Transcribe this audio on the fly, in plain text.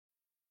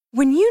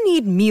When you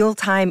need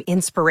mealtime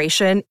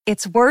inspiration,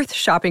 it's worth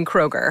shopping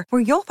Kroger,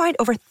 where you'll find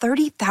over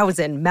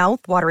 30,000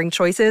 mouth-watering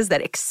choices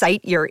that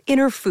excite your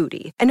inner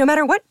foodie. And no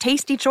matter what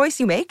tasty choice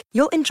you make,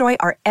 you'll enjoy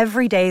our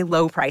everyday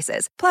low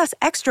prices, plus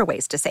extra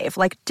ways to save,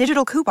 like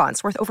digital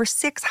coupons worth over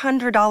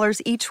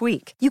 $600 each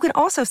week. You can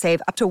also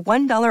save up to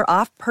 $1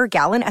 off per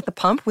gallon at the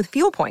pump with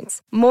fuel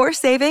points. More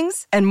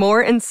savings and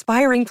more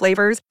inspiring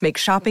flavors make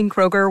shopping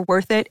Kroger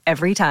worth it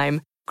every time.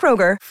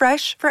 Kroger,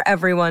 fresh for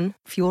everyone.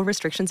 Fuel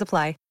restrictions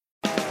apply.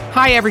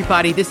 Hi,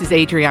 everybody. This is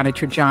Adriana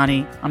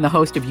Trajani. I'm the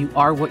host of You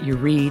Are What You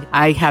Read.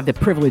 I have the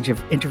privilege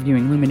of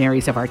interviewing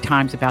luminaries of our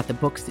times about the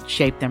books that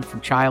shaped them from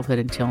childhood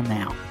until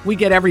now. We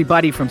get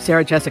everybody from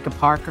Sarah Jessica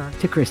Parker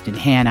to Kristen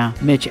Hanna,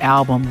 Mitch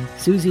Albom,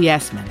 Susie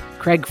Essman,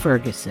 Craig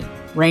Ferguson,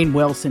 Rainn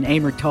Wilson,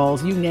 Amor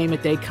Tolls, you name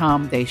it, they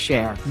come, they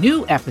share.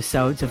 New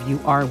episodes of You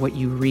Are What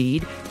You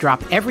Read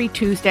drop every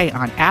Tuesday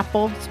on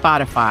Apple,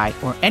 Spotify,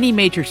 or any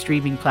major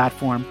streaming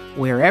platform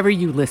wherever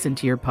you listen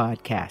to your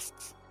podcasts.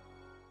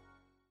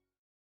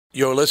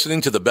 You're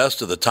listening to the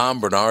best of the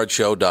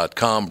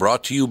TomBernardShow.com,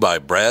 brought to you by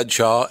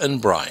Bradshaw and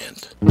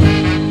Bryant. Who,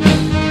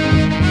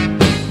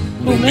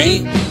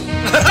 me?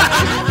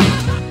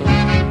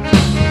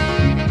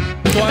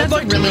 Well, I'd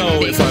like to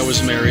know if I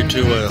was married to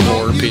a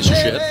whore piece of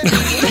shit.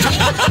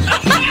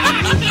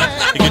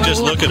 You could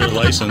just look at her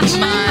license.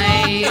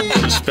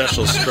 A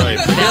special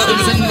stripe. That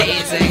was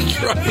amazing.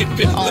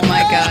 Oh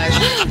my gosh.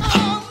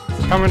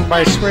 Coming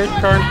by sweet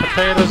corn,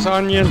 potatoes,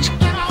 onions,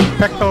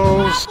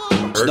 pickles.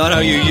 It's not how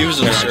you use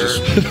them, sir.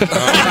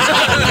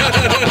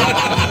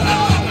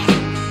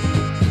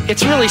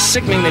 It's really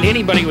sickening that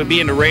anybody would be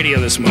into radio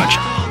this much.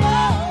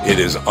 It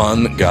is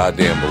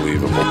un-goddamn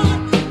believable.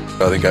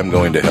 I think I'm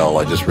going to hell.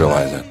 I just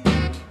realized that.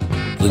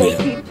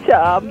 Thank you,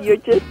 Tom. You're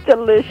just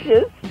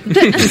delicious.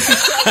 This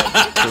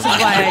is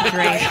why I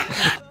drink.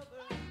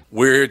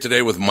 We're here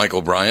today with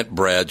Michael Bryant,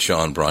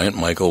 Bradshaw and Bryant.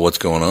 Michael, what's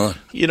going on?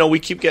 You know, we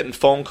keep getting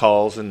phone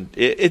calls, and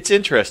it's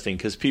interesting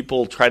because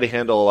people try to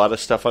handle a lot of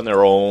stuff on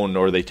their own,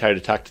 or they try to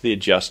talk to the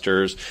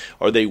adjusters,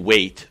 or they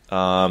wait,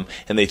 and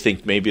they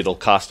think maybe it'll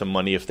cost them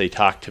money if they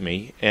talk to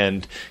me.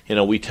 And, you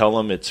know, we tell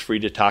them it's free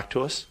to talk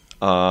to us.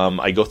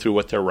 I go through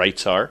what their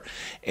rights are,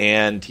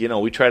 and, you know,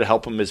 we try to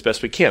help them as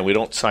best we can. We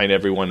don't sign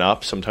everyone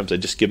up. Sometimes I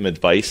just give them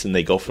advice, and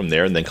they go from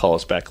there and then call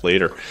us back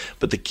later.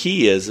 But the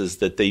key is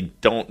that they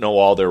don't know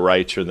all their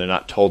rights, or they're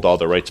not told all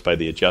their rights by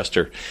the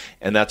adjuster.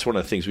 And that's one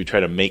of the things we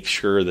try to make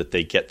sure that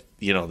they get,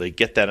 you know, they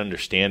get that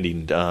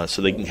understanding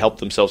so they can help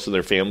themselves and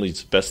their families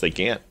as best they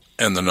can.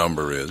 And the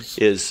number is?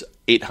 Is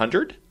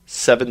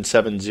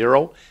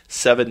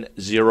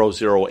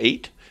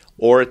 800-770-7008.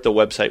 Or at the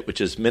website, which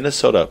is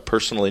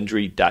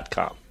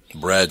minnesotapersonalinjury.com.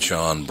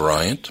 Bradshaw and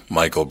Bryant,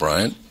 Michael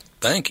Bryant,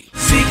 thank you.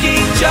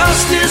 Seeking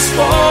justice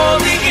for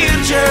the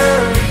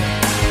injured,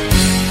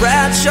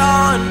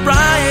 Bradshaw and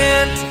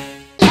Bryant.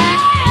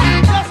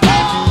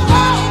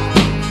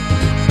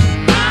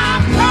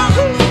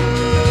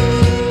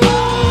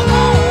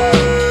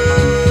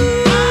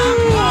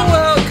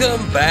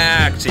 Welcome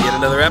back to yet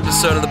another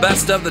episode of the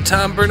Best of the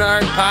Tom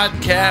Bernard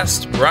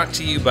Podcast, brought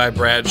to you by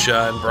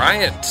Bradshaw and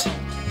Bryant.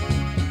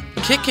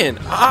 Kicking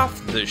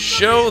off the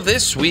show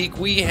this week,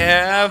 we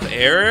have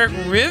Eric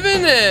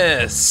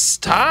Rivenes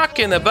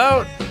talking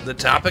about the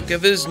topic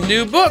of his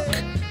new book,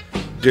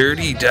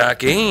 Dirty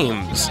Dock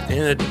Ames,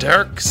 and a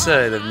dark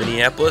side of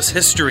Minneapolis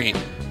history.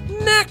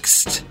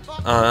 Next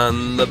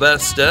on the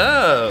Best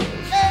of.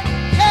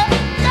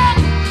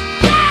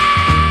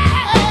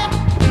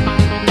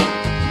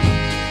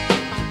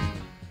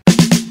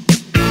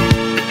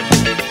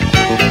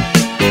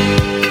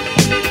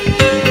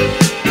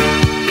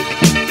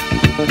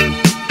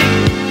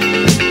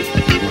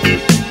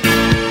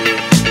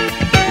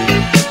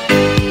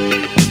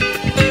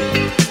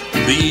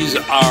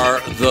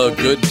 The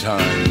good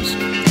times.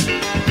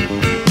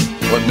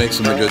 What makes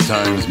them the good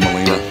times,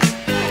 Molina?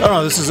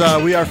 Oh, this is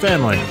We Are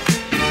Family.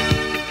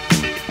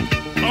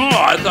 Oh,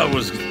 I thought it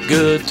was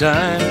good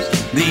times.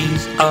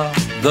 These are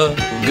the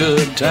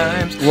good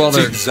times. Well, it's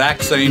the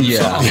exact same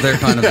song. Yeah, they're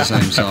kind of the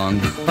same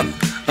song.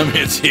 I mean,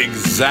 it's the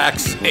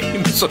exact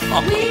same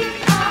song.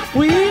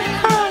 We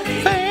Are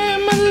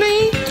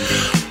Family.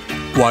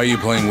 Why are you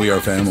playing We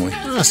Are Family?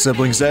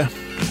 Siblings Day.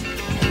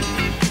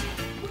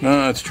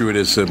 No, that's true. It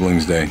is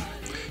Siblings Day.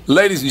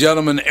 Ladies and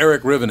gentlemen,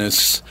 Eric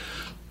Rivenes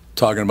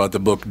talking about the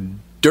book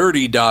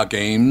Dirty Dock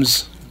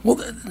Ames. Well,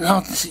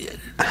 no,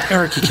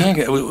 Eric, you can't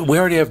get. We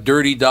already have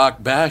Dirty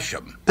Doc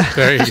Basham.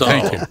 Thank you.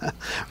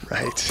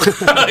 Right.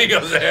 He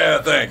goes,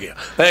 yeah, thank you.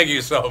 Thank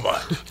you so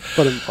much.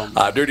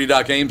 Dirty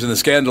Doc Ames and the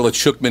scandal that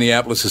shook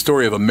Minneapolis, the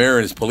story of a mayor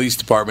and his police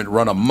department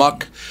run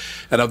amok,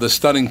 and of the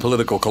stunning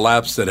political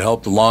collapse that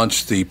helped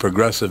launch the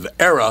progressive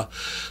era,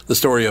 the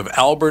story of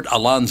Albert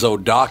Alonzo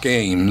Doc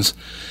Ames,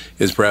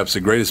 is perhaps the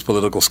greatest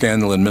political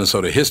scandal in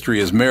Minnesota history.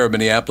 As mayor of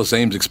Minneapolis,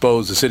 Ames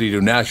exposed the city to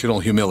national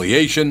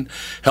humiliation,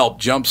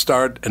 helped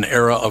jumpstart an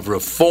era of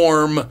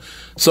reform.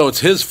 So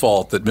it's his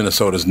fault that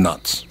Minnesota's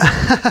nuts.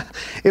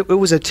 It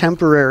was a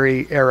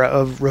temporary era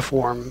of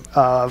reform.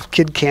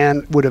 Kid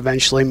Can would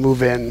eventually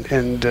move in,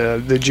 and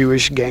the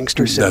Jewish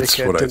gangster syndicate.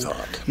 That's what I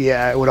thought.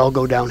 Yeah, it would all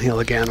go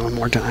downhill again one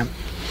more time.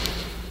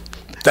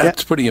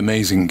 That's pretty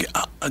amazing.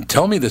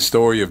 Tell me the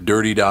story of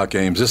Dirty Doc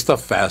Ames. This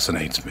stuff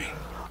fascinates me.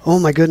 Oh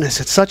my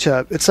goodness, it's such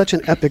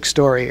an epic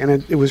story,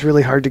 and it was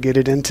really hard to get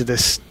it into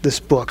this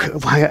book.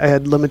 I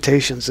had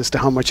limitations as to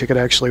how much I could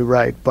actually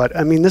write, but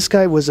I mean, this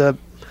guy was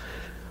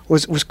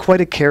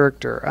quite a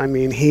character. I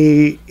mean,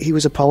 he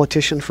was a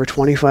politician for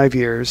 25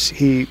 years.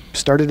 He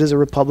started as a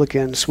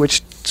Republican,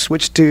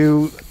 switched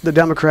to the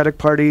Democratic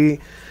Party,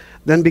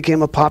 then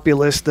became a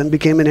populist, then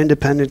became an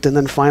independent, and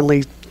then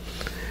finally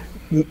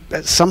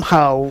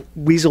somehow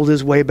weaseled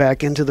his way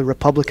back into the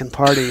Republican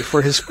Party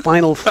for his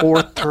final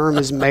fourth term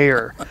as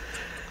mayor.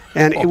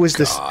 And it was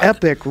this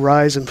epic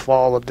rise and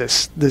fall of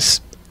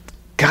this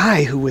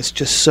guy who was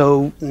just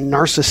so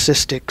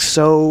narcissistic,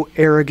 so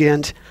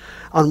arrogant.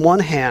 On one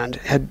hand,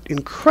 had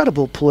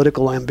incredible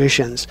political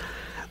ambitions,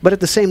 but at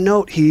the same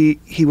note,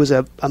 he was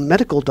a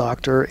medical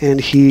doctor,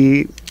 and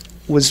he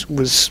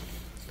was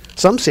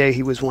some say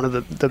he was one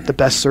of the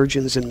best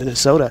surgeons in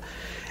Minnesota,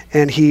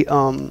 and he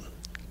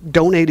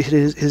donated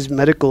his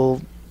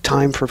medical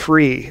time for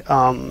free.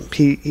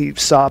 He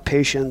saw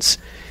patients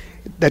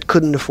that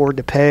couldn't afford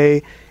to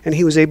pay, and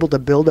he was able to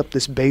build up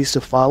this base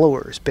of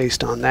followers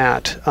based on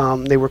that.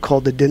 They were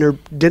called the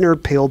Dinner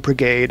Pail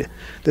Brigade,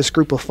 this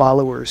group of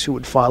followers who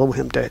would follow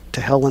him to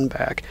hell and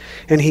back.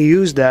 And he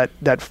used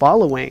that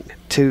following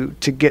to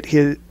get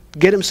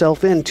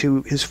himself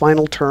into his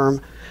final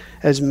term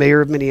as mayor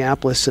of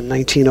Minneapolis in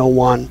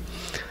 1901.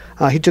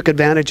 He took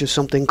advantage of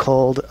something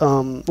called,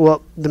 the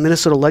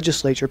Minnesota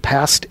legislature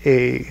passed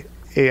a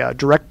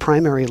direct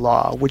primary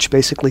law, which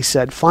basically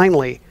said,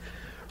 finally,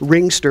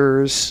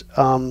 ringsters,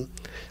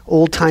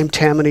 old-time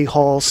Tammany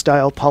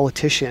Hall-style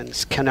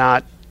politicians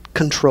cannot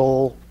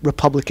control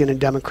Republican and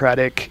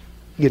Democratic,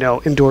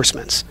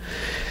 endorsements.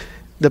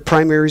 The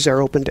primaries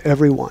are open to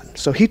everyone.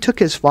 So he took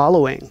his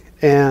following,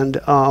 and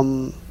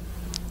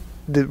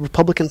the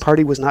Republican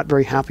Party was not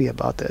very happy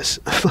about this,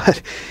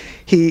 but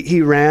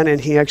he ran, and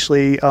he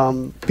actually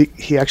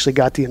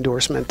got the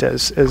endorsement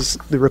as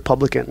the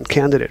Republican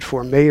candidate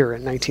for mayor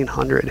in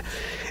 1900.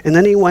 And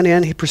then he went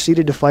in, he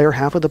proceeded to fire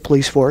half of the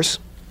police force.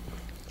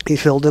 He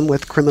filled them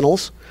with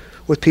criminals,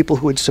 with people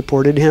who had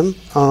supported him,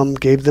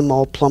 gave them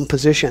all plum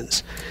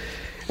positions,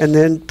 and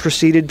then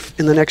proceeded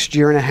in the next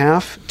year and a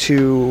half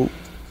to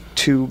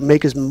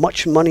make as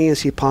much money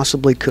as he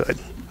possibly could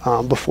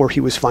before he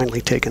was finally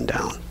taken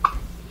down.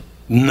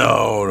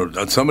 No,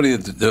 somebody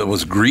that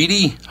was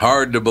greedy?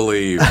 Hard to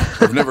believe.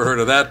 I've never heard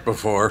of that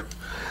before.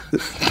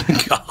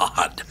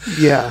 God.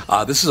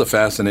 Yeah. This is a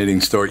fascinating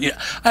story. Yeah,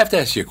 I have to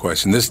ask you a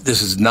question. This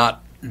is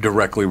not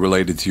directly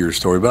related to your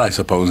story, but I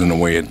suppose in a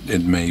way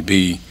it may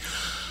be.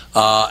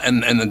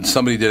 And then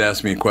somebody did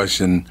ask me a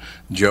question.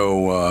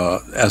 Joe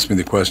asked me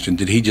the question,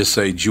 did he just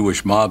say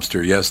Jewish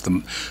mobster? Yes,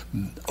 the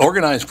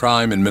organized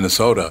crime in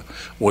Minnesota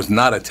was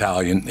not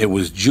Italian, it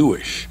was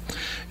Jewish.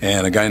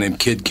 And a guy named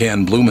Kid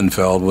Can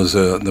Blumenfeld was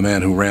the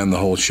man who ran the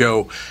whole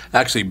show.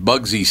 Actually,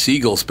 Bugsy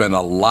Siegel spent a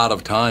lot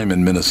of time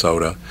in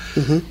Minnesota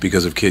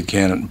because of Kid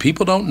Can.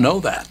 People don't know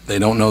that. They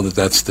don't know that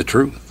that's the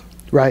truth.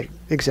 Right,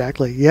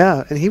 exactly.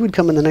 Yeah, and he would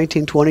come in the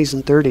 1920s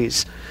and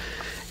 30s.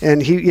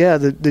 And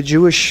the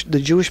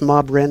Jewish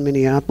mob ran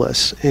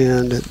Minneapolis,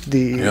 and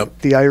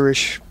the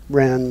Irish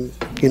ran,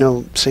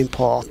 St.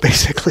 Paul,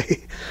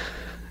 basically.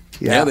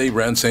 Yeah, they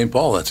ran St.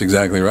 Paul. That's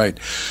exactly right.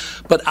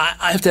 But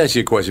I have to ask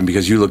you a question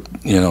because you look,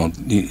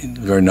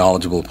 very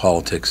knowledgeable of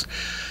politics.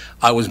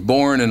 I was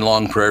born in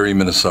Long Prairie,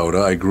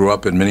 Minnesota. I grew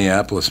up in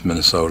Minneapolis,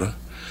 Minnesota,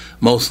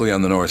 mostly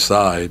on the north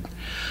side.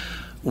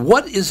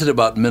 What is it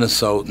about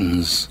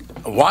Minnesotans?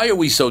 Why are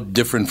we so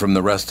different from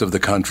the rest of the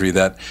country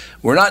that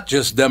we're not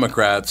just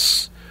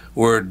Democrats,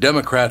 we're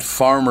Democrat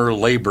farmer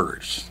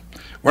laborers?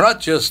 We're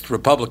not just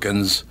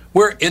Republicans,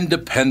 we're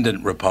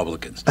independent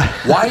Republicans.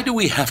 Why do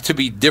we have to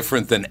be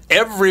different than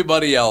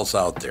everybody else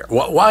out there?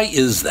 Why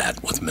is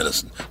that with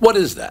Minnesota? What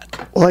is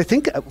that? Well, I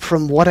think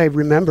from what I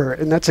remember,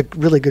 and that's a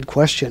really good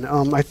question,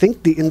 I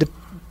think I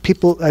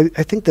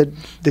think that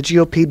the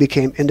GOP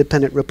became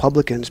independent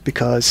Republicans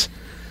because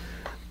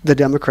the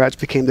Democrats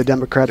became the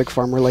Democratic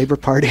Farmer Labor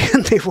Party,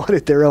 and they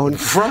wanted their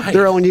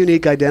own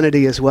unique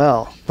identity as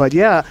well. But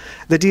yeah,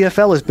 the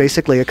DFL is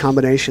basically a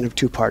combination of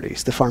two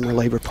parties, the Farmer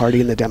Labor Party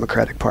and the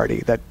Democratic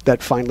Party,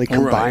 that finally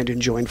combined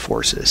and joined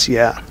forces.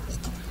 Yeah.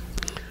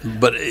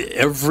 But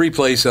every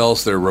place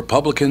else, they're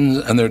Republicans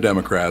and they're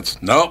Democrats.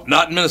 Nope,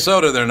 not in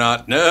Minnesota. They're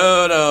not.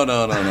 No.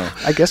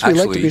 I guess we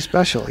like to be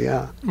special.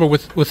 Yeah. Well,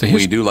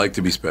 we do like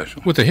to be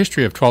special. With the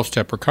history of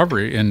 12-step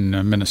recovery in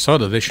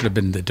Minnesota, they should have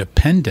been the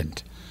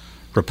dependent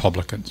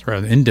Republicans,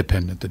 rather than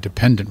independent, the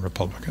dependent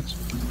Republicans.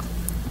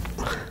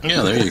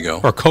 Yeah, there you go.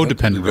 Or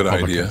codependent Good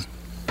Republicans.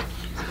 idea.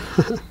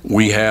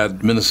 We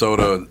had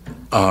Minnesota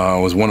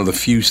was one of the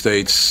few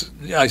states.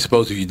 I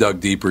suppose if you dug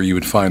deeper, you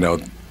would find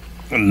out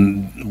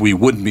we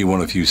wouldn't be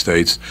one of the few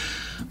states,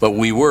 but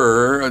we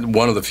were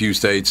one of the few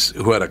states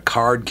who had a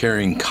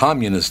card-carrying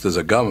communist as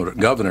a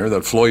governor.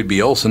 That Floyd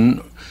B.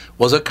 Olson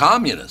was a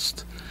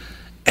communist,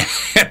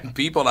 and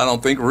people I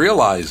don't think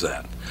realize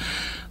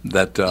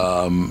that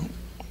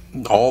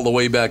all the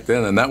way back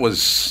then, and that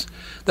was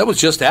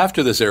just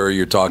after this era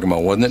you're talking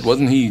about, wasn't it?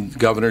 Wasn't he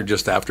governor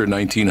just after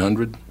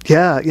 1900?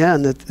 Yeah,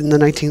 in the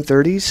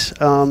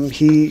 1930s,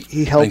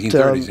 he helped.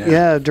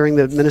 1930s, during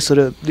the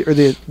Minnesota or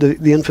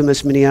the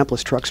infamous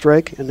Minneapolis truck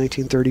strike in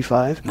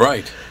 1935.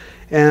 Right.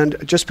 And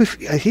just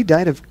before, he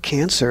died of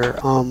cancer,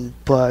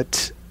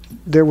 but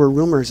there were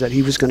rumors that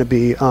he was going to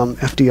be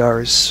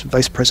FDR's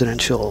vice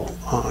presidential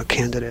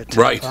candidate.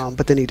 Right.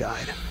 But then he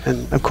died,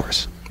 and of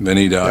course. Then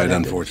he died,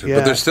 unfortunately. Yeah.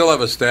 But they still have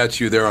a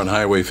statue there on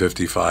Highway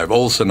 55,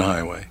 Olson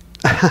Highway.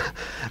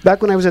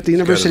 Back when I was at the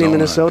University of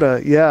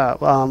Minnesota,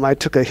 I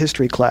took a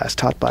history class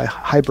taught by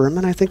Hy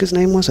Berman, I think his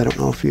name was. I don't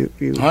know if you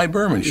Hy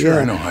Berman,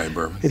 sure, I know Hy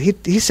Berman. And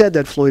he said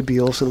that Floyd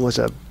B. Olson was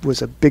a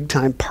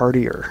big-time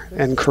partier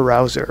and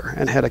carouser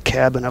and had a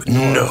cabin up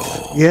north.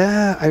 No.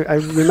 Yeah, I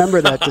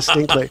remember that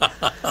distinctly.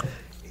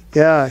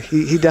 Yeah,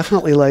 he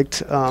definitely liked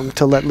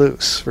to let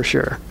loose, for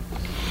sure.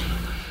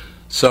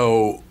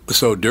 So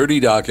Dirty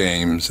Doc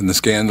Ames and the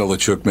scandal that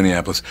shook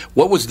Minneapolis.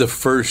 What was the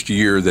first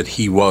year that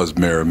he was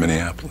mayor of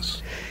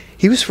Minneapolis?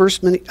 He was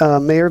first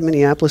mayor of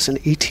Minneapolis in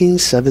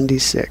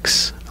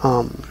 1876.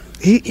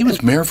 He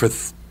was mayor for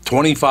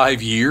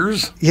 25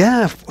 years?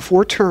 Yeah,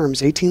 4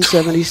 terms,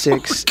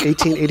 1876,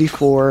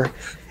 1884.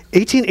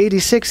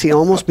 1886, he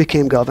almost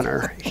became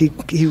governor.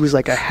 He was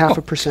like a half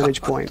a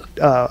percentage point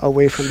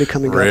away from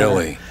becoming governor.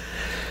 Really?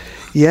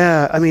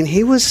 Yeah, I mean,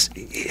 he's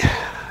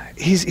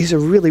a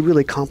really,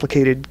 really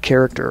complicated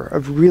character, a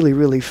really,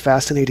 really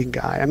fascinating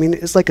guy. I mean,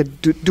 it's like a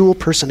dual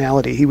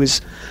personality. He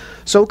was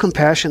so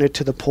compassionate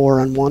to the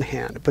poor on one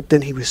hand, but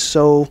then he was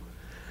so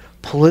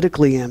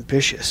politically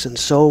ambitious and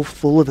so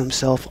full of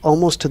himself,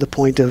 almost to the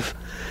point of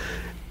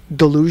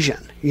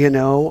delusion, you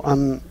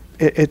know.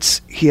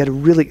 He had a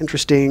really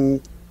interesting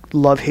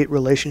love-hate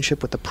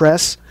relationship with the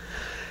press.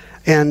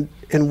 And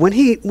when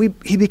he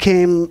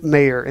became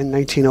mayor in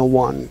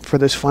 1901 for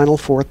this final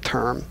 4th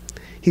term,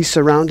 he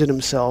surrounded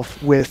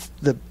himself with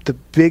the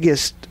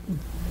biggest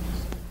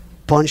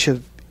bunch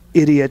of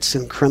idiots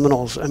and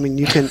criminals. I mean,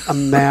 you can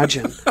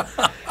imagine.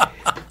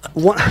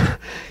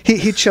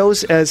 He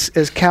chose as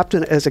a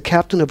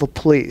captain of a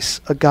police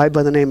a guy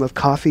by the name of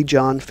Coffee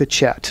John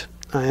Fitchett,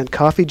 and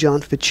Coffee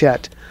John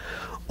Fitchett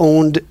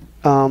owned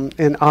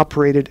and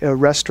operated a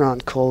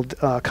restaurant called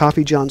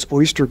Coffee John's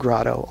Oyster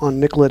Grotto on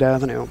Nicollet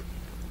Avenue,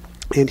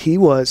 and he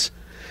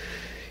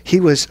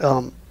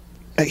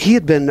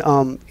had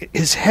been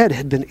his head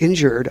had been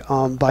injured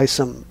by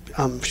some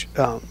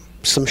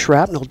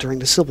shrapnel during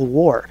the Civil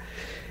War,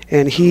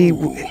 and he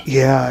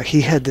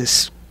had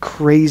this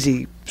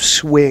crazy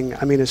swing.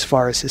 I mean, as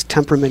far as his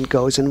temperament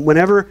goes, and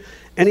whenever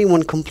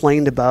anyone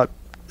complained about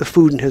the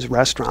food in his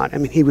restaurant, I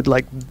mean, he would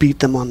like beat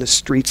them on the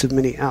streets of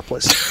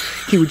Minneapolis.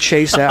 He would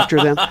chase after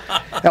them.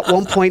 At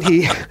one point,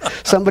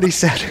 somebody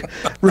said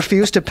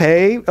refused to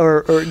pay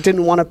or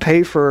didn't want to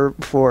pay for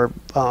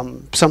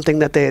something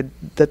that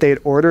they had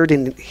ordered,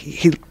 and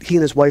he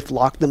and his wife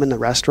locked them in the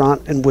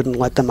restaurant and wouldn't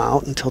let them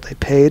out until they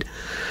paid.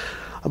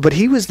 But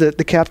he was the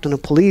captain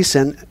of police,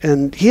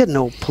 and he had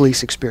no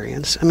police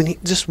experience. I mean,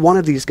 just one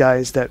of these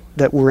guys that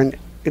were in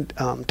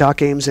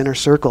Doc Ames' inner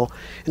circle,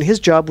 and his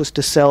job was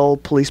to sell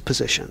police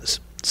positions.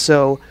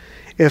 So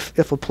if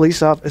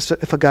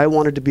a guy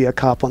wanted to be a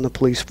cop on the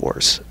police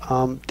force,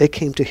 they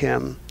came to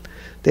him.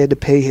 They had to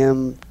pay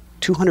him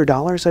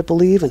 $200, I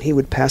believe, and he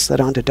would pass that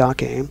on to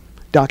Doc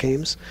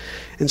Ames.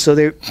 And so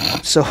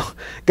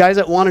guys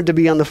that wanted to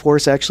be on the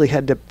force actually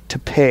had to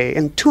pay.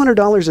 And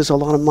 $200 is a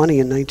lot of money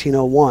in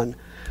 1901,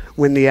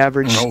 when the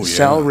average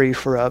salary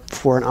for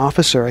an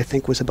officer, I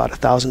think, was about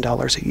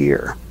 $1,000 a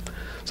year.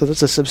 So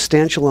that's a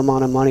substantial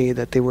amount of money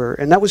that they were,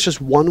 and that was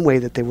just one way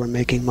that they were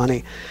making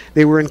money.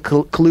 They were in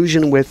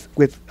collusion with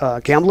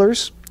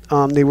gamblers.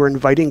 They were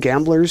inviting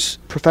gamblers,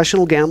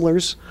 professional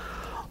gamblers,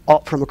 all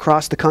from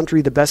across the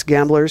country, the best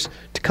gamblers,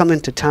 to come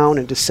into town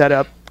and to set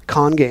up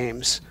con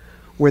games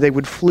where they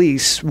would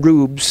fleece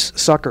rubes,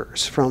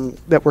 suckers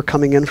that were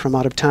coming in from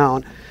out of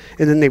town,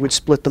 and then they would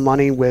split the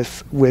money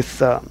with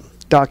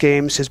Doc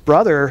Ames. His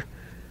brother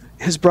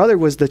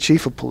was the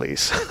chief of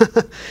police.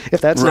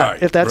 If that's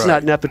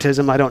not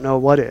nepotism, I don't know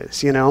what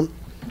is, you know.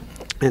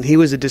 And he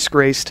was a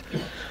disgraced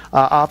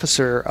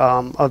officer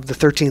of the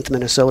 13th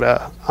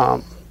Minnesota,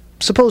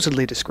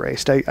 supposedly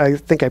disgraced. I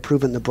think I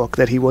prove in the book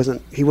that he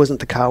wasn't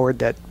the coward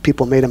that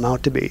people made him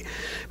out to be,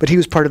 but he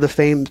was part of the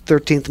famed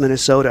 13th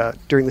Minnesota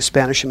during the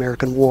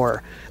Spanish-American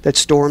War that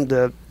stormed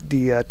the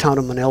town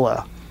of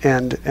Manila,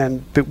 and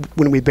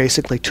when we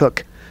basically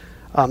took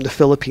the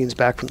Philippines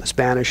back from the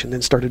Spanish and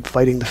then started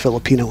fighting the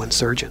Filipino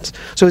insurgents.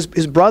 So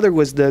his brother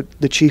was the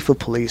chief of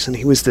police, and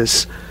he was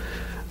this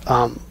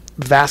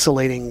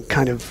vacillating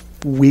kind of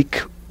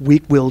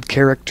weak-willed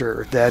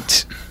character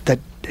that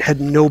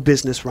had no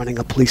business running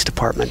a police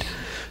department.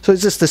 So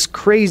it's just this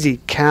crazy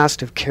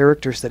cast of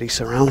characters that he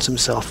surrounds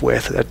himself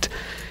with,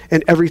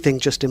 and everything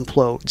just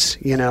implodes,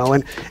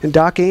 And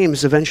Doc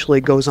Ames eventually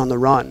goes on the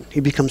run. He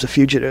becomes a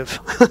fugitive.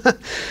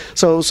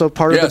 So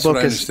part of the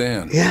book is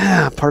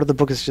part of the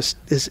book is just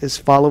is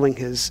following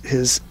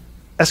his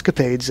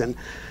escapades, and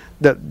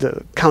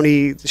the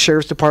county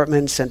sheriff's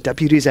department sent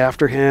deputies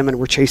after him and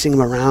were chasing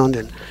him around,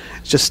 and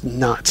it's just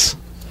nuts.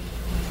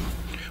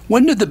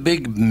 When did the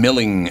big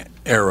milling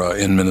era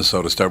in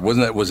Minnesota start?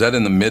 Was that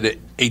in the mid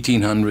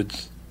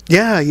 1800s?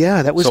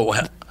 Yeah, that was.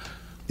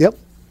 Yep,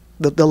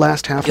 the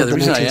last half of the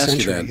 19th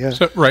century. Yeah.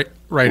 So right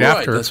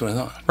after that's what I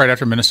thought. Right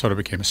after Minnesota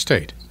became a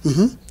state.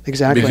 Mm-hmm.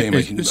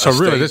 Exactly. So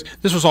really,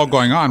 this was all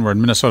going on where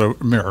Minnesota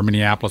or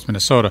Minneapolis,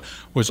 Minnesota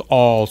was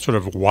all sort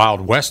of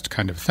Wild West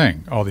kind of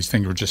thing. All these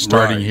things were just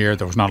starting here.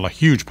 There was not a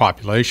huge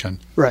population.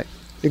 Right.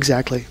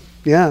 Exactly.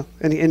 Yeah,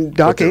 and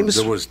Doc Ames.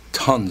 There was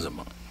tons of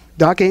them.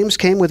 Doc Ames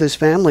came with his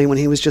family when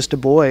he was just a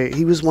boy.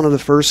 He was one of the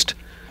first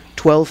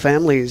 12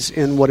 families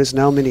in what is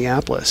now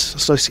Minneapolis.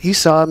 So he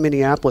saw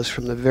Minneapolis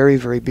from the very,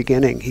 very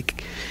beginning.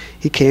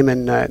 He came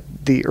in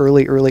the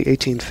early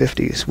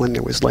 1850s when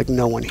there was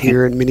no one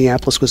here, and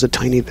Minneapolis was a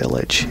tiny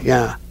village.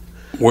 Yeah.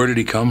 Where did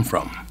he come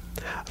from?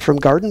 From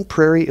Garden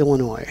Prairie,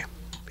 Illinois.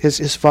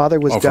 His father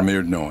was from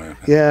Illinois.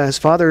 Yeah, his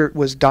father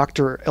was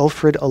Dr.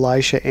 Alfred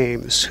Elisha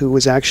Ames, who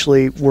was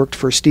actually worked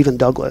for Stephen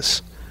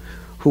Douglas,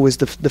 who was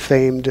the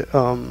famed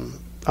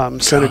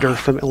senator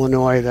from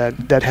Illinois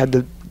that had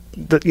the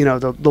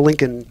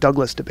Lincoln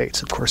Douglas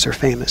debates. Of course, are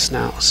famous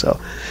now. So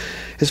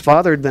his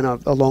father had been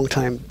a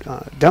longtime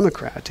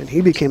Democrat, and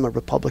he became a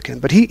Republican.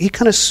 But he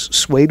kind of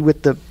swayed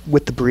with the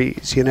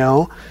breeze. He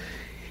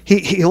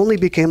only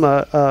became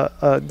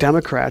a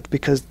Democrat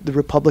because the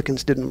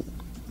Republicans didn't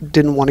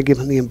want to give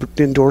him the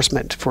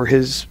endorsement for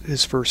his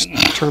first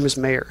term as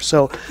mayor.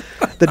 So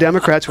the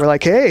Democrats were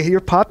like, "Hey, you're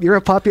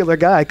a popular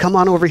guy. Come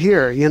on over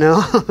here,"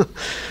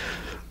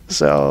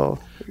 So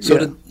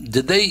yeah.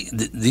 Did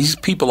these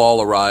people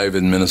all arrive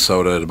in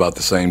Minnesota at about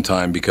the same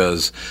time?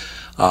 Because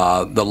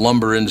the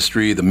lumber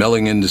industry, the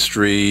milling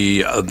industry,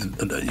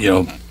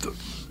 the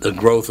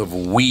growth of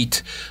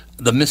wheat,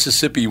 the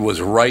Mississippi was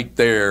right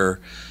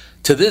there.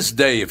 To this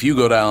day, if you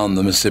go down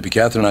the Mississippi,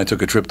 Catherine and I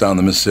took a trip down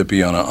the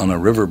Mississippi on a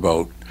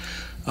riverboat.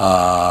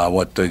 A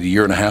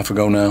year and a half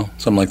ago now,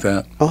 something like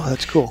that. Oh,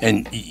 that's cool.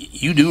 And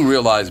you do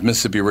realize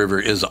Mississippi River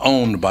is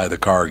owned by the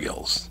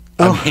Cargills.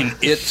 I mean,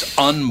 it's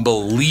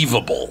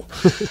unbelievable.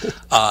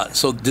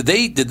 So did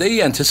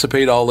they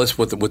anticipate all this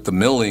with the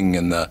milling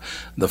and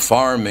the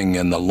farming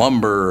and the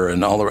lumber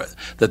and all the rest,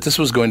 that this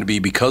was going to be,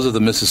 because of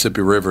the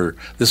Mississippi River,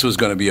 this was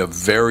going to be a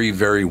very,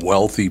 very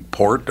wealthy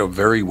port, a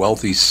very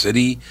wealthy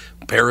city,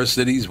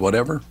 Parasites,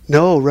 whatever?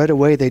 No, right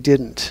away they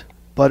didn't.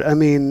 But I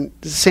mean,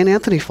 St.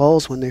 Anthony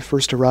Falls, when they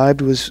first arrived,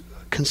 was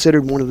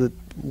considered one of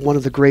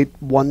the great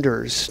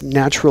wonders,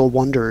 natural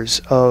wonders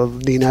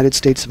of the United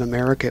States of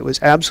America. It was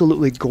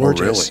absolutely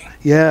gorgeous. Oh, really?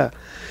 Yeah.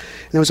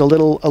 And there was a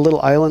little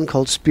island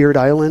called Spirit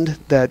Island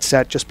that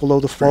sat just below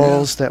the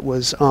falls. That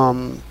was,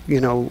 that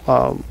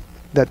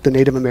the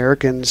Native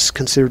Americans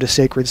considered a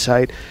sacred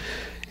site.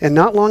 And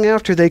not long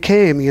after they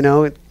came,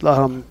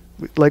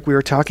 like we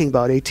were talking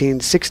about,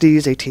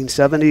 1860s,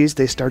 1870s,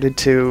 they started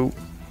to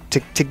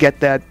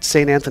get that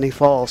St. Anthony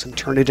Falls and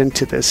turn it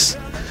into this,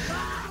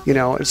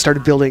 it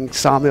started building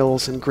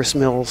sawmills and grist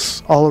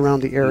mills all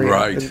around the area,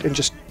 right. and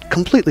just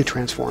completely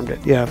transformed it.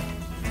 Yeah.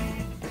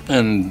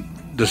 And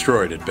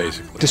destroyed it,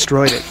 basically.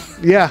 Destroyed it.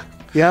 Yeah.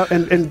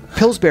 And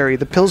Pillsbury,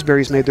 the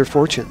Pillsburys made their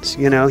fortunes,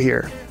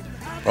 here.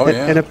 Oh,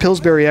 yeah. And a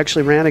Pillsbury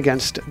actually ran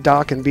against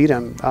Doc and beat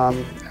him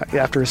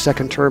after his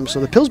second term.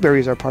 So the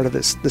Pillsburys are part of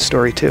this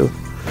story, too.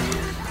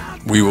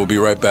 We will be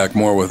right back.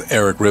 More with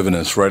Eric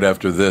Rivenes right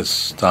after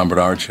this Tom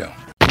Bernard Show.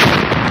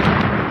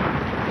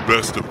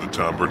 Best of the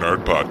Tom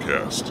Bernard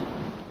Podcast.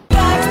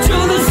 Back to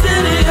the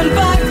city and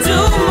back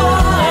to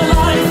my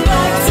life.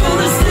 Back to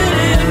the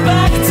city and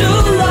back to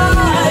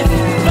life.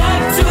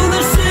 Back to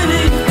the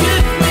city,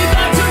 get me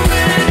back to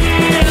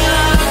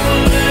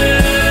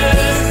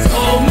Minneapolis.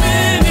 Oh,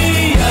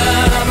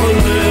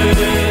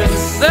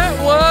 Minneapolis. That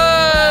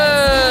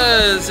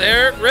was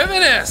Eric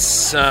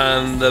Rivenes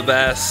on the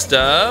Best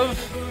Of.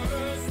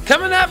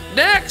 Coming up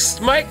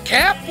next, Mike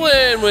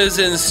Kaplan was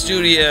in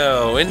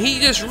studio, and he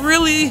just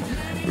really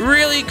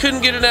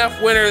couldn't get enough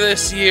winter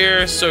this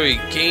year, so he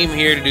came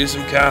here to do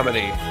some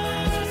comedy.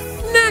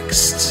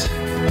 Next.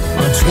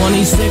 On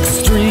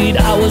 26th Street,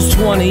 I was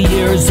 20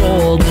 years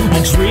old.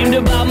 I dreamed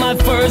about my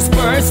first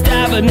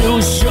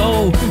Avenue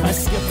show. I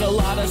skipped a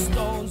lot of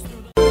stones.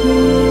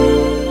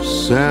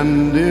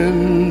 Send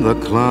in the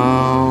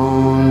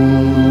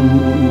clowns.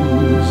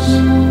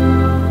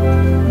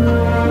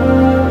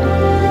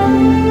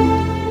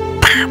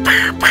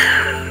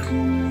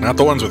 Not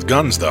the ones with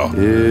guns, though.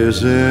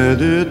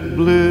 Isn't it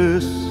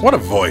bliss? What a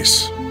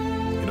voice.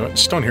 You know, I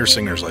just don't hear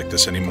singers like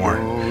this anymore.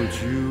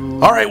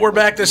 All right, we're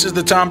back. This is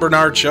the Tom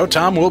Bernard Show.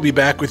 Tom will be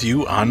back with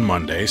you on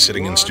Monday,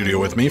 sitting in studio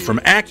with me from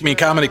Acme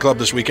Comedy Club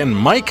this weekend.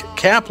 Mike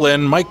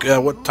Kaplan. Mike,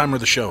 what time are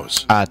the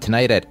shows?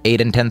 Tonight at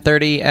 8 and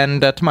 10:30,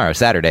 and tomorrow,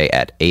 Saturday,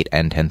 at 8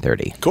 and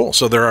 10:30. Cool.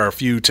 So there are a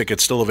few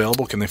tickets still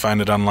available. Can they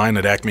find it online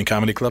at Acme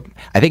Comedy Club?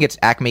 I think it's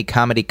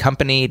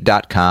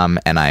acmecomedycompany.com,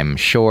 and I'm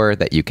sure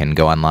that you can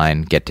go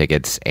online, get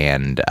tickets,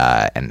 and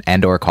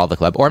or call the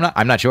club. Or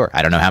I'm not sure.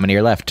 I don't know how many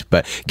are left,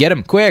 but get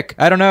them quick.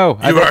 I don't know.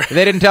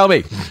 They didn't tell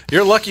me.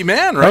 You're a lucky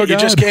man, right? Oh, You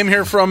just came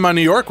here from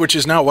New York, which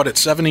is now, it's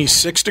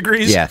 76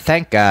 degrees? Yeah,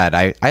 thank God.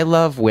 I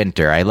love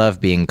winter. I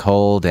love being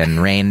cold and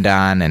rained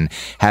on and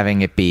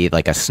having it be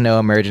like a snow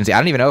emergency. I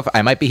don't even know if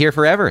I might be here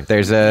forever.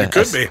 There's a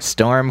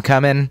storm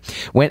coming.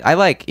 I'm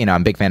a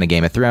big fan of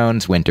Game of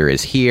Thrones. Winter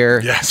is here.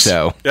 Yes.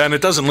 So. Yeah, and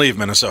it doesn't leave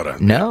Minnesota.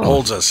 No. It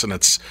holds us in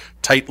its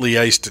tightly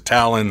iced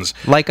talons.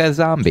 Like a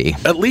zombie.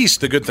 At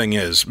least the good thing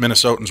is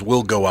Minnesotans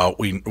will go out.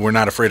 We're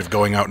not afraid of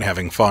going out and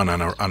having fun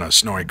on a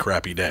snowy,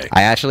 crappy day.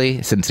 I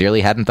actually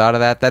sincerely hadn't thought of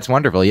that. That's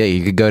wonderful. Yeah,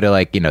 you could go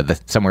to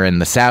somewhere in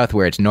the South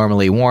where it's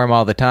normally warm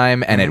all the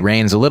time and it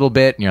rains a little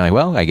bit, and you're like,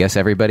 well, I guess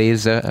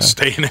everybody's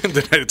staying in.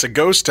 It's a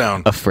ghost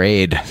town.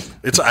 Afraid.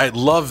 I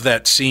love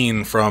that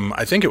scene from,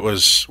 I think it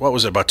was,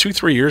 about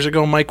 2-3 years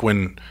ago, Mike,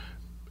 when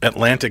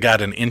Atlanta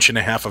got an inch and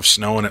a half of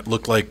snow and it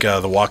looked like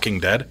The Walking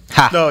Dead.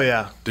 Ha. Oh,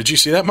 yeah. Did you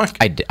see that, Mike?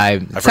 I forgot. I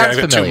got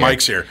familiar. two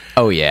mics here.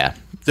 Oh, yeah.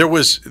 There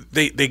was,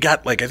 they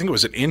got I think it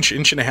was an inch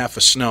and a half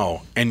of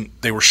snow, and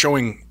they were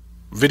showing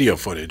video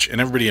footage, and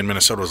everybody in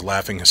Minnesota was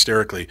laughing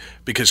hysterically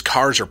because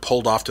cars are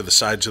pulled off to the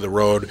sides of the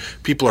road.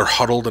 People are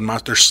huddled and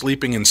they're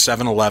sleeping in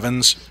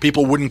 7-Elevens.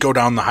 People wouldn't go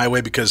down the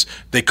highway because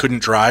they couldn't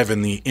drive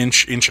in the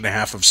inch and a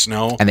half of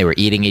snow. And they were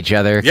eating each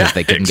other because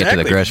they couldn't get to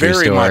the grocery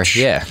Very store. Much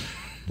yeah.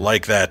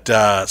 Like that.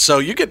 So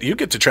you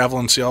get to travel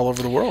and see all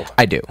over the world.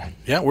 I do.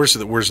 Yeah. Where's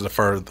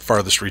the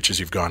farthest reaches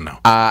you've gone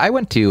now? I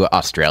went to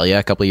Australia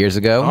a couple of years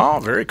ago. Oh,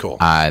 very cool.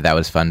 That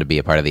was fun to be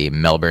a part of the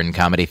Melbourne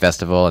Comedy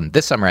Festival, and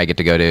this summer I'm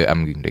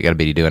going to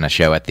be doing a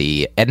show at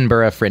the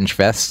Edinburgh Fringe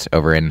Fest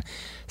over in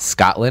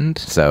Scotland,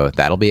 so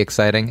that'll be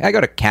exciting. I go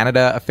to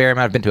Canada a fair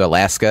amount. I've been to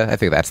Alaska. I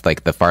think that's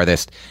like the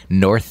farthest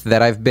north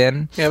that I've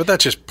been. Yeah, but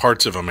that's just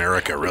parts of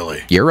America,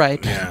 really. You're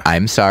right. Yeah.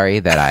 I'm sorry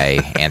that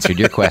I answered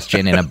your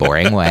question in a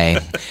boring way.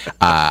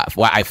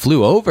 I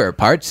flew over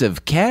parts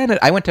of Canada.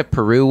 I went to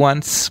Peru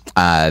once.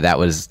 That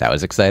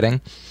was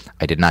exciting.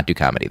 I did not do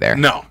comedy there.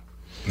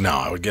 No,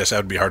 I would guess that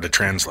would be hard to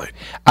translate.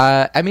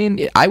 I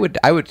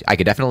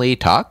could definitely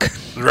talk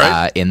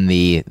in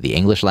the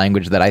English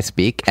language that I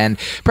speak, and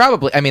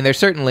probably, there's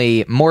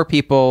certainly more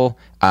people.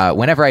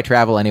 Whenever I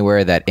travel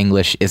anywhere that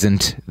English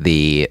isn't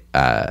the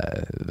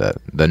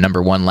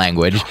number one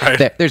language,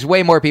 there's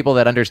way more people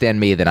that understand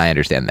me than I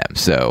understand them.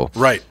 So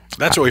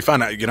that's what we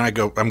found out.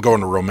 I'm going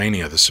to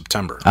Romania this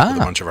September with a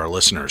bunch of our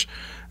listeners,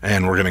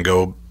 and we're going to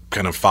go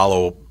kind of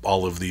follow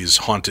all of these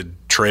haunted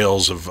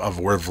trails of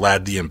where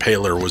Vlad the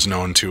Impaler was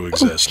known to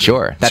exist.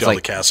 Sure. That's all the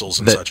castles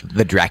and such.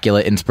 The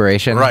Dracula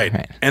inspiration.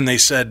 Right. And they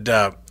said,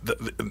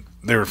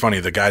 they were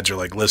funny. The guides are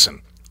like,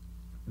 listen,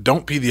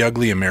 don't be the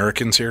ugly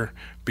Americans here,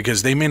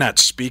 because they may not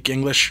speak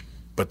English,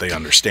 but they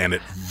understand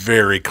it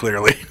very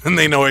clearly, and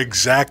they know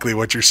exactly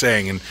what you're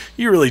saying, and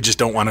you really just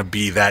don't want to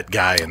be that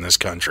guy in this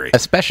country.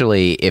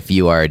 Especially if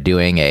you are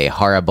doing a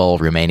horrible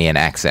Romanian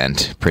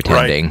accent,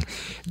 pretending. Right.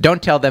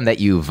 Don't tell them that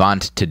you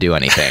want to do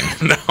anything.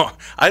 No.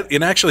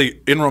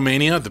 In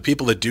Romania, the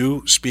people that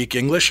do speak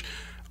English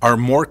are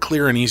more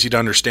clear and easy to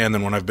understand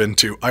than when I've been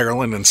to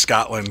Ireland and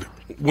Scotland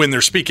when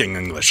they're speaking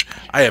English.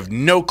 I have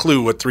no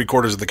clue what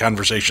 3/4 of the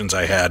conversations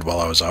I had while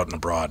I was out and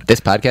abroad. This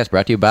podcast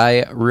brought to you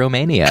by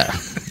Romania.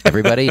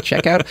 Everybody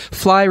check out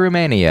Fly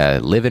Romania.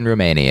 Live in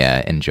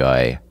Romania.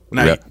 Enjoy.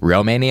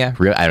 Romania?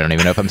 I don't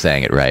even know if I'm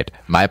saying it right.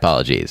 My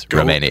apologies.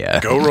 Romania.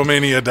 Go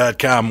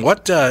Romania.com.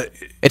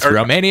 It's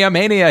Romania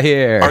Mania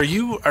here. Are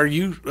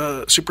you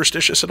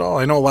superstitious at all?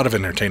 I know a lot of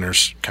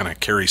entertainers kind of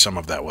carry some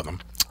of that with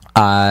them.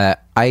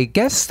 I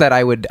guess that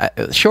I would.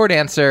 Short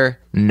answer,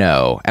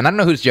 no. And I don't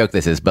know whose joke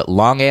this is, but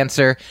long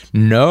answer,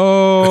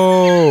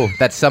 no.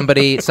 That's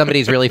somebody's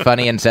really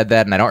funny and said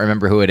that, and I don't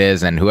remember who it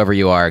is. And whoever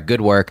you are,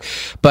 good work.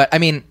 But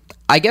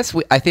I guess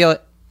I feel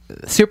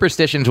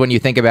superstitions when you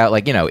think about,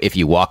 if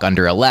you walk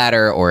under a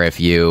ladder, or if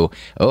you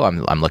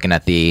I'm looking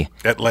at the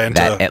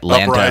Atlanta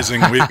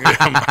uprising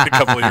a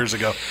couple of years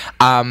ago.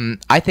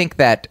 I think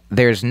that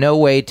there's no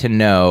way to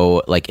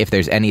know if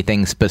there's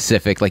anything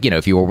specific,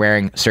 if you were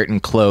wearing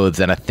certain clothes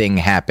and a thing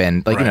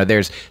happened,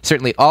 there's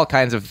certainly all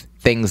kinds of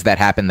things that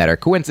happen that are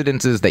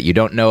coincidences that you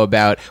don't know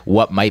about,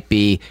 what might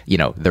be,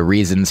 the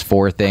reasons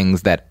for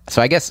things that.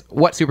 So I guess,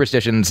 what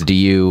superstitions do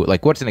you,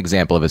 what's an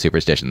example of a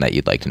superstition that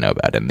you'd like to know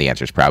about? And the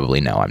answer is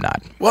probably no, I'm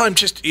not. Well,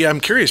 I'm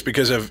curious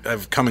because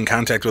I've come in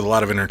contact with a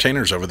lot of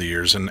entertainers over the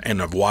years,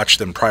 and I've watched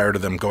them prior to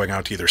them going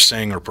out to either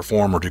sing or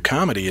perform or do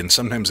comedy, and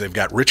sometimes they've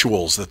got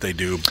rituals that they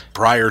do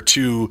prior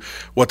to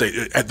what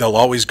they'll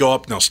always go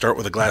up and they'll start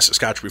with a glass of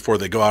scotch before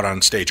they go out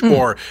on stage,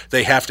 or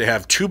they have to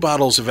have 2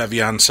 bottles of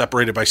Evian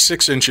separated by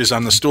 6 inches chairs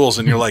on the stools,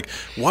 and you're like,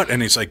 what?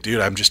 And he's like, dude,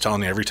 I'm just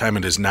telling you, every time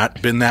it has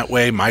not been that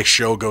way, my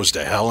show goes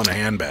to hell in a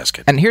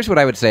handbasket. And here's what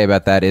I would say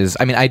about that is,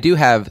 I mean, I do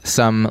have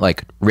some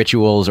like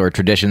rituals or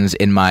traditions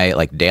in my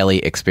like daily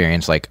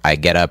experience. Like I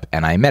get up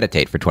and I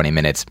meditate for 20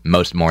 minutes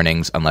most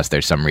mornings, unless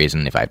there's some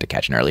reason, if I have to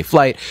catch an early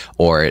flight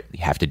or you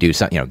have to do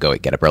something, go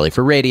get up early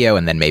for radio,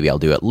 and then maybe I'll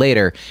do it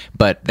later.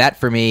 But that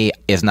for me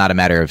is not a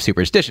matter of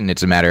superstition.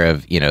 It's a matter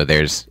of,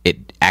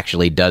 it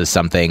actually does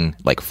something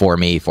like for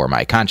me, for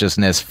my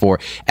consciousness,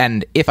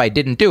 and if I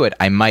didn't do it,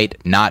 I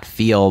might not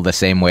feel the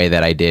same way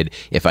that I did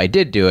if I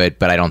did do it,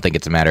 but I don't think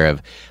it's a matter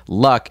of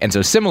luck. And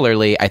so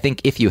similarly, I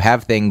think if you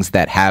have things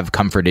that have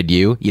comforted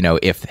you,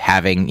 if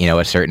having,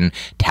 a certain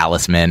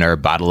talisman or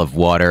bottle of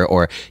water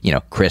or,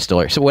 crystal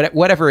or so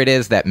whatever it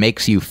is that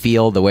makes you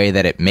feel the way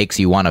that it makes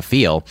you want to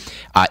feel,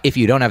 if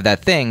you don't have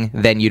that thing,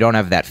 then you don't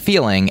have that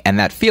feeling, and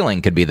that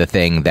feeling could be the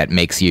thing that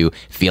makes you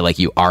feel like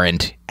you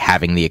aren't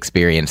having the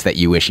experience that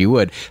you wish you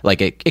would.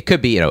 Like it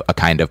could be, a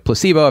kind of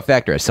placebo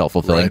effect or a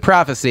self-fulfilling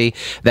prophecy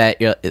that,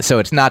 so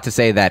it's not to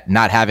say that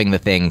not having the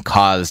thing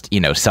caused,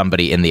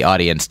 somebody in the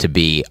audience to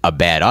be a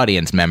bad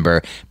audience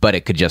member, but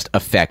it could just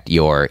affect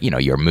your,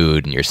 your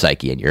mood and your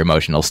psyche and your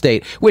emotional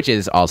state, which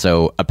is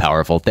also a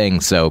powerful thing.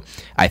 So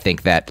I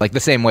think that like the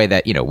same way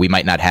that, we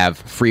might not have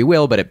free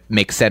will, but it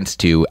makes sense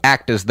to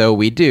act as though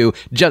we do,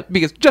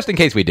 just in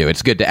case we do,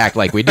 it's good to act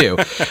like we do.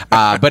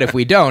 But if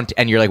we don't,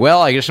 and you're like,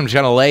 well, I guess I'm just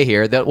going to lay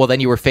here, well,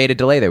 then you were fated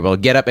to lay there. Well,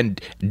 get up and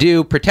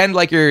pretend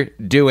like you're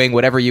doing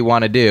whatever you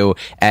want to do.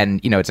 And,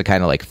 it's a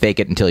kind of like fake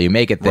it until you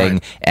make it thing.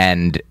 Right.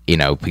 And,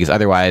 because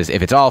otherwise,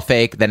 if it's all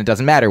fake, then it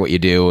doesn't matter what you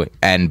do.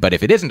 But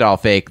if it isn't all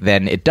fake,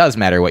 then it does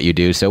matter what you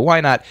do. So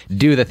why not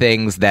do the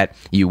things that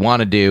you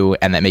want to do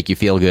and that make you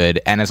feel good?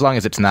 And as long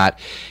as it's not,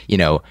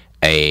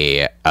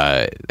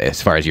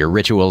 as far as your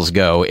rituals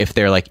go, if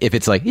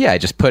it's like, yeah, I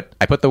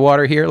put the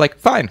water here, like,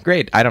 fine,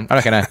 great. I'm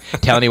not going to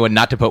tell anyone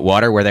not to put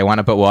water where they want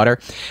to put water.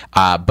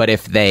 But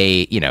if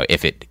they,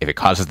 if it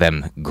causes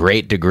them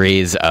great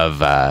degrees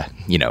of, I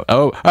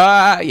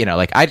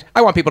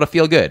want people to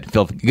feel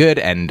good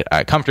and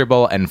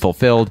comfortable and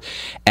fulfilled.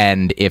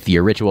 And if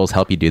your rituals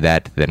help you do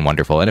that, then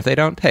wonderful. And if they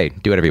don't, hey,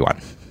 do whatever you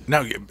want.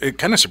 Now, it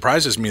kind of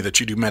surprises me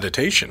that you do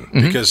meditation,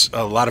 because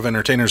a lot of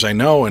entertainers I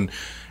know and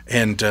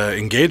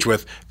engage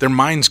with, their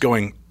mind's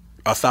going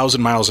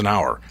 1,000 miles an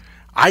hour.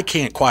 I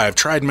can't quiet. I've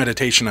tried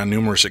meditation on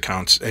numerous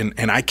accounts,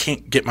 and I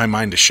can't get my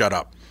mind to shut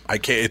up. I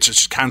can't. It's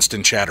just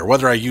constant chatter.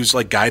 Whether I use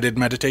like guided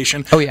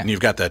meditation, and you've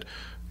got that,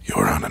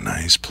 you're on a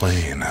nice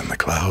plane and the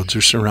clouds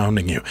are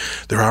surrounding you.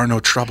 There are no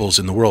troubles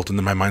in the world. And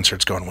then my mind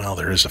starts going, well,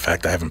 there is the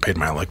fact I haven't paid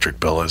my electric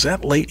bill. Is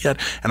that late yet?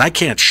 And I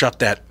can't shut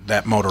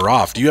that motor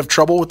off. Do you have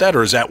trouble with that,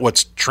 or is that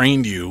what's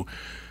trained you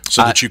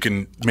so that you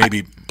can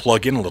maybe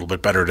plug in a little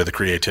bit better to the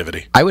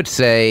creativity? I would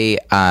say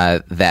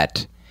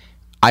that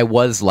I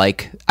was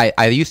like,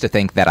 I used to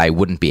think that I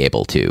wouldn't be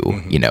able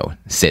to,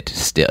 sit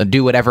still,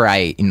 do whatever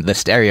the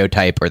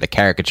stereotype or the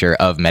caricature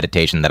of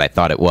meditation that I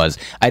thought it was.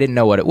 I didn't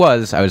know what it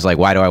was. I was like,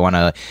 why do I want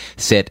to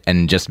sit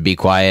and just be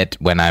quiet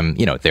when I'm,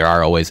 there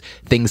are always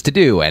things to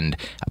do and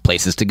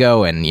places to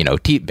go and,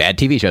 bad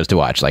TV shows to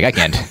watch. Like I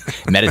can't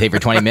meditate for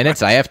 20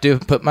 minutes. I have to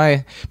put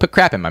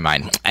crap in my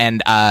mind.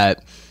 And,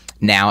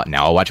 Now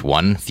I'll watch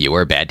one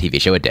fewer bad TV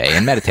show a day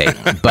and meditate.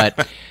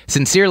 But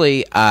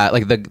sincerely,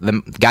 like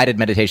the guided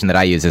meditation that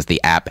I use is the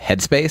app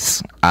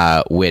Headspace,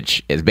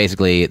 which is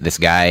basically this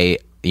guy,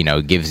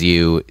 gives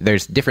you,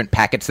 there's different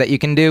packets that you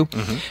can do.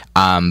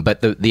 But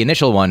the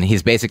initial one,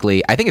 he's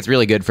basically, I think it's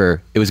really good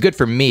it was good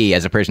for me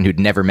as a person who'd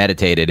never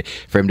meditated,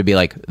 for him to be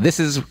like,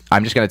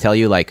 I'm just going to tell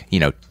you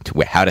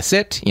how to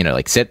sit,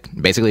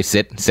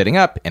 sitting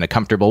up in a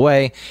comfortable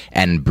way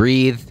and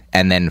breathe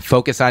and then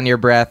focus on your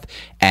breath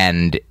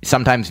and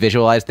sometimes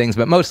visualize things,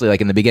 but mostly like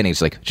in the beginning,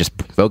 it's like just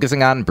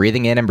focusing on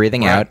breathing in and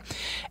breathing out.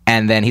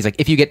 And then he's like,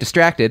 if you get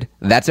distracted,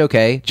 that's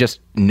okay. Just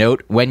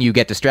note when you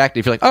get distracted.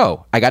 If you're like,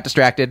 oh, I got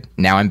distracted,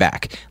 now I'm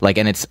back.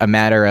 And it's a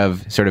matter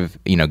of sort of,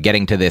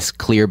 getting to this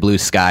clear blue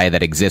sky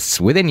that exists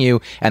within you,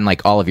 and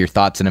like all of your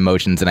thoughts and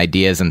emotions and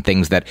ideas and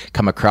things that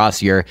come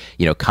across your,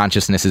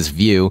 consciousness's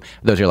view,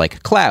 those are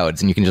like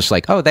clouds, and you can just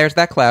like, oh, there's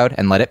that cloud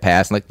and let it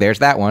pass. And like, there's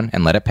that one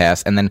and let it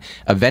pass. And then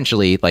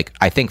eventually,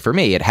 I think for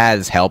me, it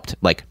has helped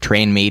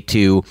train me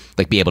to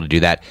be able to do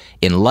that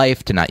in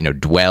life, to not,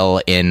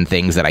 dwell in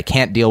things that I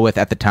can't deal with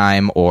at the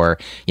time, or,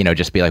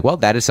 just be like, well,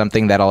 that is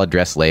something that I'll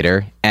address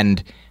later.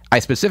 And I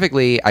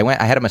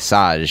had a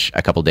massage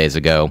a couple days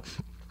ago.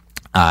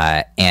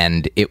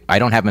 And I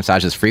don't have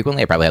massages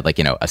frequently. I probably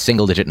had a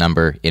single digit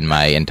number in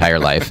my entire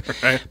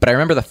life. Right. But I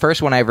remember the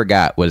first one I ever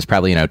got was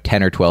probably,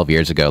 10 or 12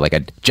 years ago.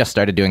 I just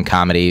started doing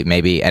comedy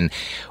maybe, and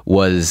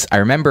I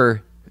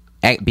remember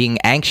being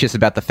anxious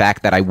about the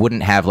fact that I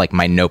wouldn't have like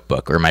my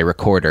notebook or my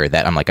recorder,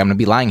 that I'm going to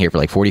be lying here for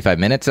like 45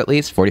 minutes at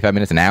least, 45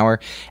 minutes, an hour.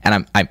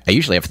 And I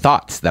usually have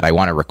thoughts that I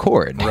want to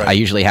record. Right. I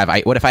usually have,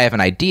 what if I have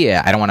an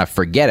idea? I don't want to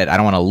forget it. I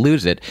don't want to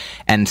lose it.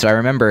 And so I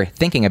remember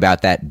thinking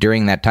about that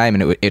during that time,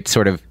 and it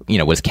sort of,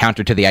 was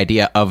counter to the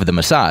idea of the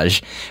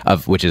massage,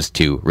 which is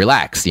to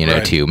relax,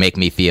 Right. to make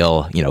me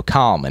feel,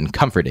 calm and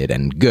comforted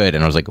and good.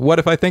 And I was like, what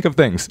if I think of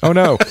things? Oh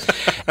no.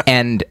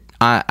 And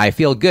I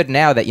feel good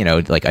now that,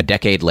 like a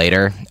decade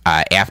later,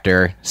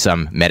 after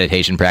some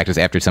meditation practice,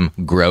 after some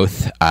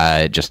growth,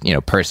 just,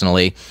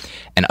 personally,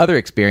 and other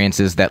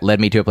experiences that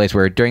led me to a place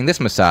where during this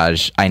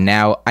massage, I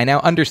now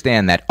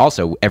understand that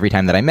also every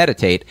time that I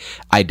meditate,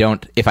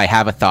 if I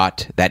have a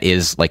thought that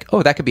is like,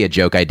 oh, that could be a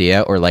joke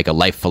idea, or like a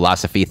life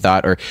philosophy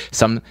thought, or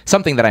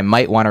something that I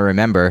might want to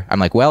remember, I'm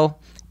like, well,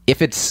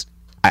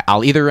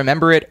 I'll either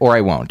remember it or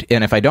I won't.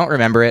 And if I don't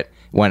remember it,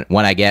 when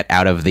I get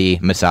out of the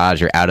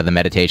massage or out of the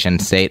meditation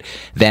state,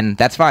 then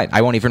that's fine.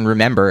 I won't even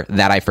remember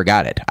that I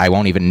forgot it. I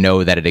won't even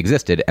know that it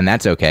existed, and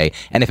that's okay.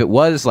 And if it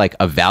was like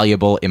a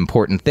valuable,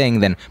 important thing,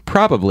 then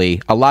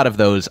probably a lot of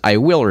those I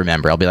will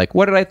remember. I'll be like,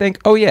 what did I think?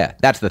 Oh yeah,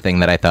 that's the thing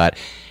that I thought.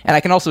 And I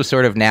can also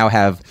sort of now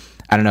have,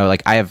 I don't know,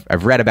 like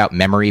I've read about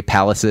memory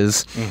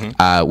palaces,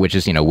 which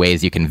is,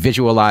 ways you can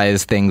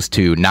visualize things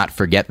to not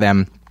forget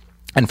them.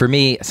 And for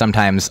me,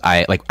 sometimes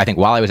I think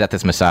while I was at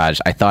this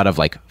massage, I thought of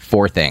like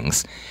 4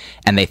 things.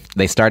 And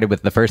they started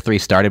with, the first 3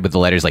 started with the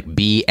letters like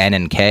B, N,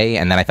 and K.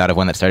 And then I thought of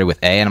one that started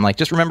with A. And I'm like,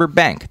 just remember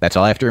bank. That's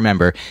all I have to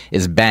remember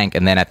is bank.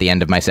 And then at the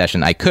end of my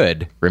session, I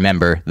could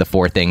remember the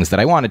 4 things that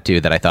I wanted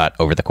to, that I thought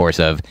over the course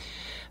of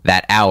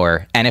that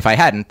hour. And if I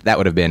hadn't, that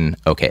would have been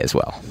okay as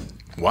well.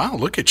 Wow,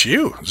 look at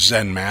you,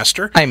 Zen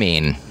master. I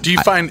mean... Do you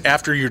find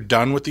after you're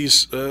done with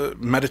these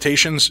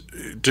meditations,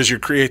 does your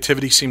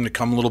creativity seem to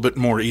come a little bit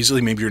more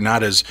easily? Maybe you're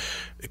not as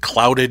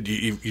clouded,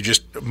 you're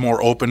just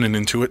more open and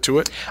intuitive to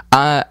it?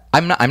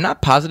 I'm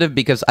not positive,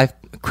 because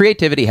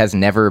creativity has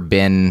never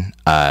been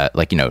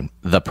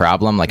the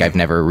problem. Like I've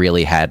never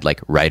really had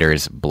like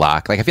writer's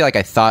block. Like I feel like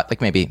I thought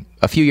like maybe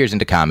a few years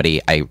into comedy,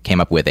 I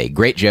came up with a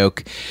great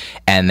joke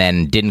and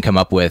then didn't come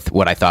up with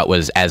what I thought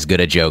was as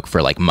good a joke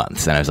for like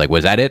months. And I was like,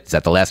 was that it? Is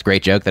that the last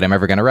great joke that I'm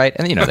ever going to write?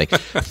 And like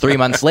 3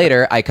 months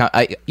later,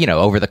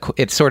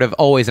 it's sort of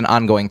always an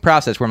ongoing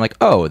process where I'm like,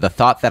 oh, the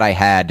thought that I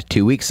had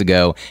 2 weeks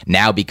ago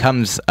now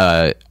becomes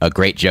a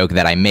great joke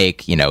that I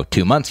make,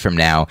 2 months from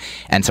now.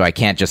 And so I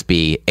can't just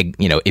be,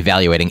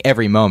 evaluating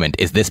every moment.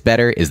 Is this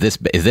better? Is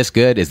this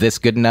good? Is this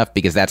good enough?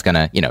 Because that's going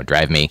to,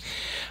 drive me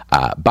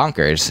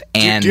bonkers.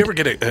 And do you ever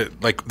get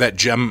that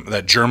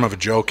germ of a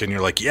joke, and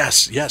you're like,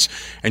 yes,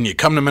 and you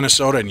come to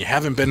Minnesota and you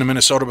haven't been to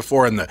Minnesota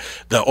before, and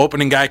the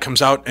opening guy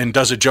comes out and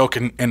does a joke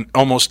and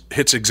almost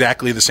hits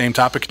exactly the same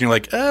topic, and you're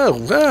like, oh,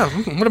 well,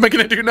 what am I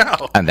going to do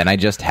now? And then I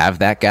just have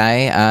that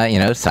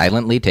guy,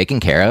 silently taken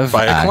care of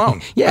by a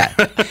clown. Yeah,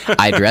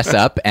 I dress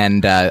up,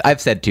 and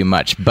I've said too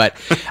much, but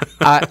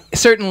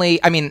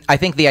certainly, I mean, I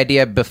think the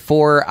idea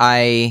before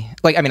I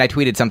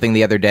tweeted something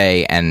the other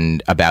day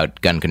and about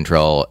gun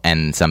control,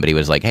 and somebody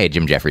was like, hey,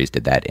 Jim Jeffries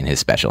did that in his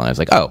special. And I was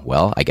like, oh,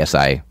 well, I guess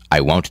I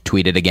won't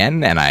tweet it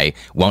again, and I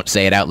won't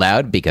say it out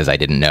loud, because I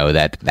didn't know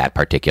that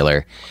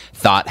particular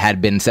thought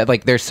had been said.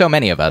 Like, there's so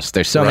many of us.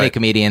 There's so many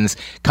comedians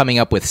coming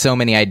up with so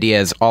many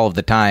ideas all of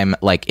the time.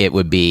 Like, it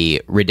would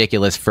be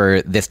ridiculous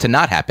for this to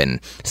not happen.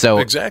 So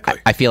exactly.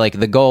 I feel like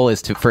the goal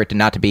is for it to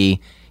not to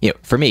be,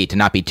 for me to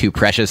not be too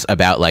precious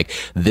about like,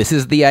 this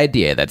is the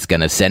idea that's going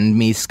to send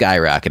me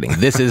skyrocketing.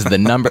 This is the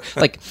number.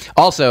 Like,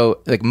 also,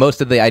 like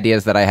most of the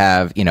ideas that I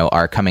have,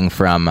 are coming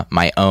from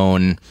my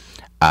own,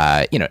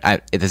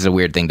 this is a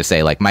weird thing to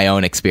say, like my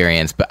own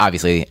experience, but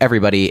obviously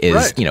everybody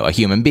is, a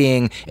human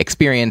being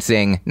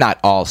experiencing not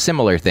all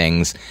similar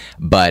things,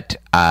 but,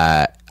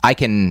 I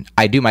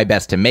do my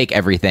best to make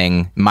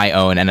everything my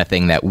own and a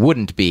thing that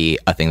wouldn't be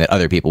a thing that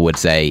other people would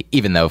say,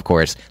 even though, of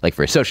course, like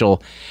for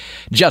social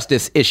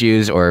justice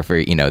issues or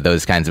for,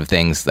 those kinds of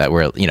things that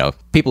were,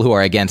 people who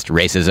are against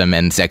racism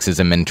and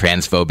sexism and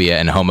transphobia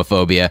and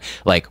homophobia,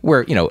 like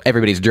we're,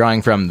 everybody's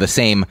drawing from the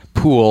same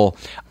pool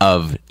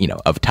of,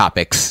 of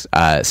topics.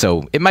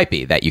 So it might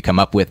be that you come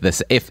up with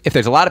this, if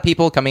there's a lot of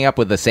people coming up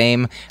with the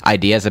same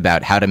ideas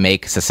about how to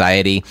make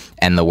society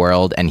and the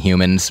world and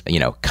humans,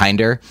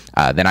 kinder,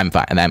 then I'm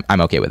fine. And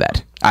I'm okay with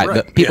that.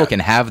 People can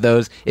have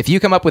those. If you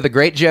come up with a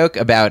great joke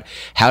about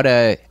how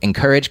to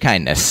encourage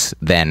kindness,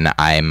 then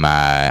I'm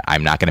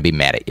not going to be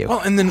mad at you. Well,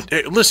 and then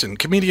listen,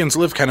 comedians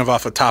live kind of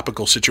off of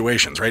topical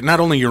situations, right?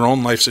 Not only your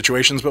own life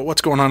situations, but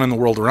what's going on in the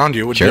world around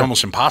you. It would be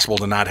almost impossible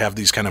to not have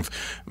these kind of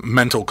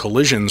mental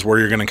collisions where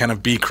you're going to kind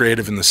of be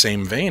creative in the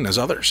same vein as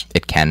others.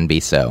 It can be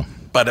so.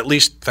 But at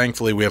least,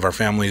 thankfully, we have our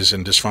families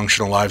and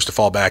dysfunctional lives to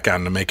fall back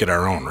on to make it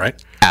our own, right?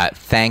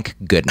 Thank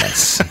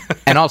goodness.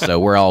 And also,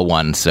 we're all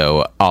one,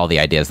 so all the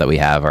ideas that we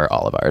have are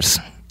all of ours.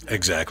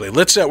 Exactly.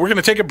 Let's. We're going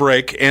to take a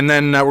break, and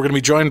then we're going to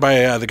be joined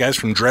by the guys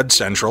from Dread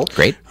Central.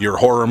 Great. Your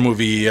horror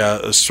movie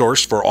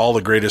source for all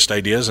the greatest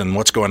ideas and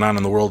what's going on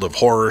in the world of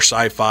horror,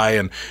 sci-fi,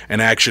 and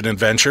action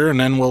adventure. And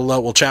then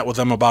we'll chat with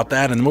them about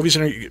that. And the movies.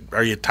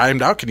 Are you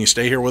timed out? Can you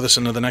stay here with us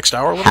into the next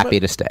hour? A little Happy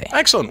bit? to stay.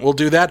 Excellent. We'll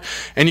do that.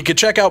 And you can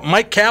check out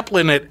Mike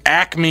Kaplan at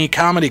Acme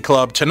Comedy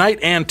Club tonight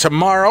and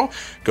tomorrow.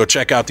 Go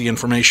check out the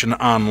information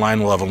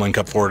online. We'll have a link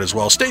up for it as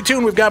well. Stay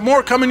tuned. We've got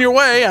more coming your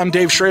way. I'm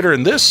Dave Schrader,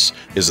 and this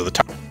is the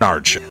Tom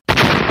Bernard Show.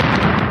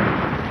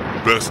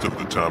 Best of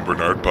the Tom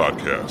Bernard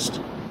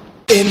Podcast.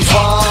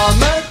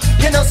 Informer,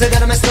 you know, say that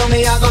I'm a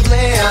stormy, I go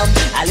blam.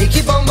 I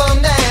keep on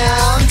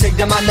down. Take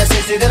the man that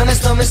say that I'm a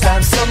stormy,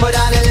 stab somewhere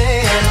down the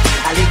lane.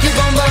 I keep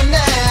on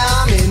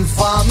down.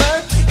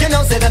 Informer, you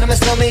know, say that I'm a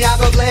stormy, I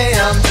go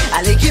blam.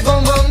 I keep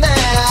on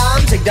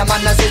down. Take the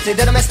man that say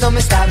that I'm a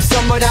stormy, stab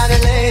somewhere down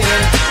the lane.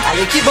 I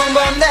keep on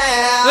down.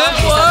 That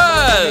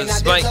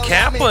was Mike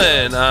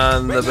Kaplan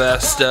on the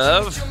Best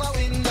Of.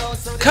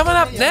 Coming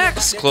up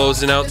next,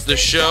 closing out the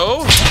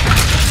show,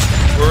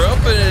 we're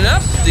opening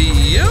up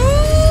the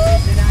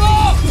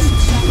vault.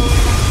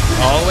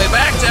 All the way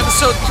back to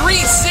episode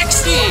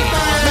 360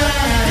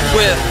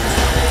 with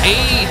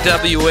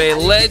AWA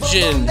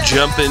legend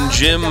Jumpin'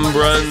 Jim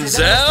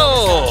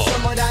Brunzell.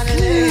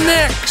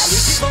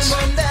 Next.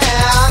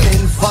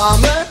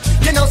 Informer,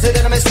 you know, say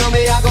that I'm a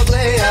stormy, I go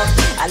blam.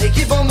 I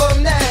keep on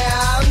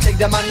down. Take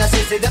the man that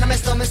say that I'm a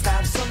stormy,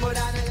 stab somewhere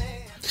down the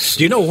lane.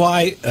 Do you know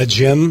why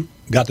Jim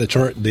got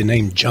the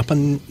name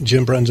Jumpin'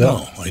 Jim Brunzell?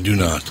 No, I do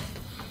not.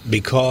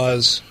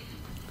 Because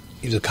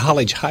he was a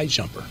college high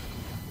jumper,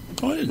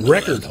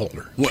 record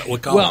holder.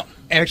 What college? Well,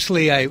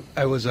 actually, I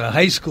was a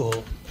high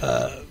school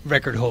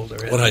record holder.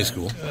 What high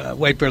school?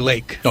 White Bear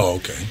Lake. Oh,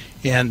 okay.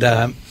 And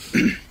I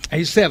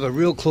used to have a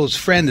real close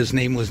friend. His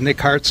name was Nick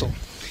Hartzell.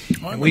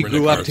 And we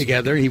grew up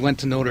together. He went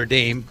to Notre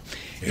Dame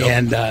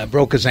and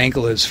broke his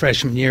ankle his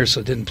freshman year,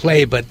 so didn't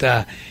play.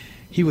 But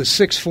he was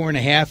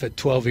 6'4.5" at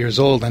 12 years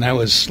old, and I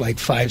was like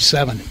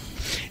 5'7".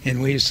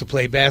 And we used to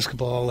play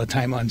basketball all the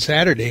time on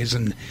Saturdays,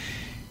 and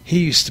he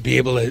used to be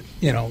able to,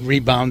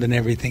 rebound and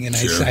everything. And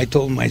I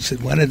told him, I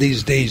said, one of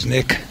these days,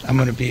 Nick, I'm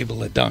going to be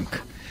able to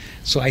dunk.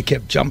 So I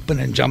kept jumping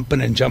and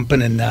jumping and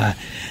jumping. And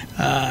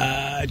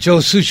Joe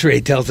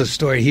Souchere tells a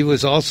story. He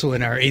was also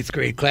in our 8th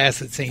grade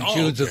class at St.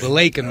 Jude's of the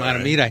Lake in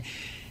Montemita. Right.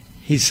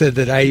 He said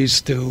that I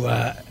used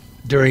to,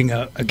 during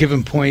a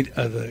given point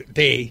of the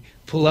day,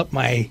 pull up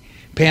my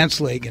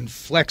pants leg and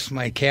flex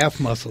my calf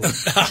muscle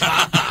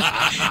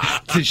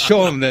to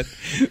show him that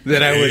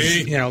I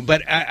was,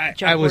 but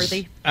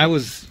I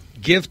was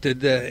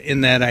gifted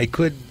in that I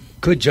could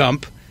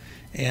jump,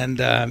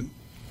 and I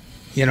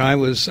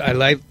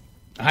like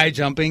high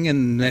jumping,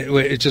 and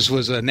it just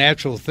was a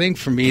natural thing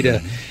for me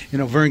to,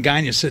 Vern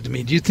Gagne said to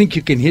me, "Do you think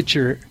you can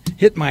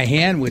hit my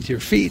hand with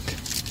your feet?"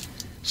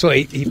 So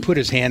he put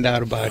his hand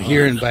out about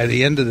here, and by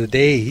the end of the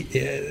day,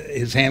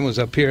 his hand was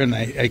up here, and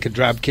I could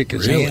drop kick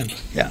his hand.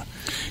 Yeah.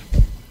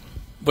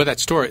 But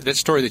that story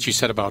that you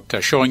said about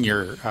showing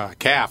your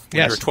calf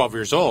when you were 12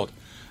 years old,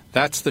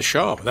 that's the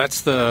show.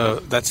 That's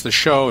the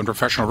show in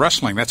professional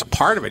wrestling. That's a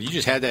part of it. You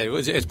just had that.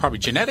 It's probably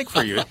genetic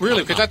for you,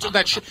 really, because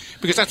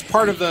that's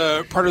part of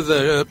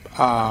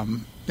the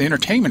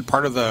entertainment,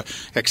 part of the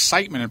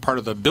excitement, and part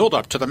of the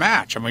build-up to the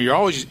match. I mean, you're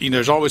always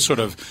there's always sort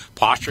of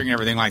posturing and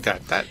everything like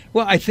that.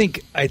 Well, I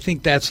think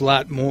that's a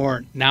lot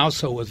more now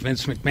so with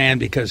Vince McMahon,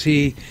 because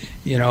he,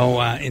 in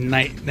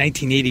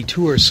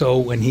 1982 or so,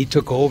 when he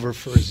took over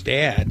for his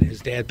dad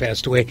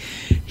passed away,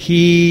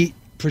 he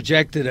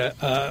projected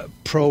a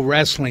pro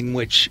wrestling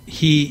which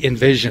he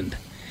envisioned.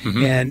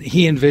 Mm-hmm. And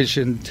he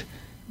envisioned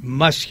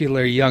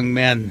muscular young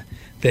men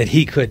that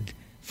he could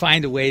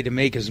find a way to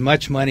make as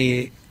much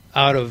money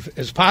out of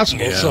as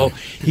possible. Yeah. So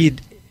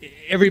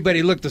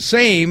everybody looked the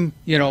same,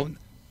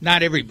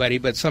 not everybody,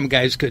 but some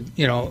guys could,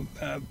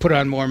 put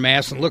on more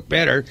mass and look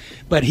better.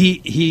 But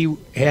he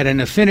had an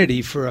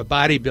affinity for a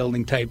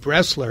bodybuilding type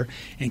wrestler,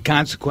 and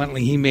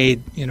consequently he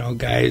made,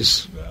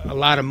 guys a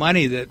lot of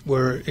money that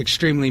were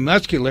extremely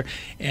muscular,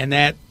 and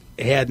that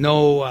had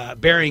no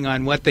bearing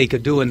on what they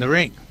could do in the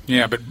ring.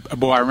 Yeah, but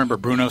boy, I remember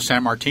Bruno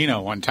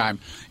Sammartino one time.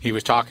 He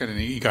was talking and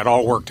he got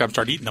all worked up,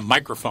 started eating the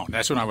microphone.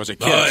 That's when I was a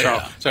kid. Oh,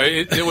 yeah. So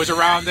it was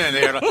around then.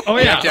 They had you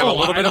have to have a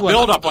little bit of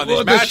build up on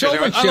these matches.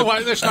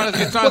 Otherwise, it's not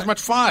as much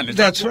fun.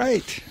 That's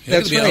right.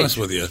 To be honest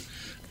with you,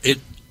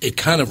 it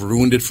kind of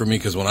ruined it for me,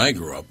 because when I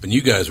grew up and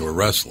you guys were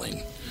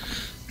wrestling,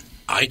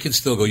 I could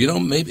still go,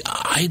 maybe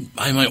I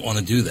might want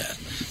to do that.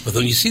 But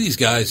when you see these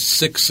guys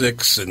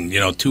 6'6"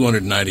 and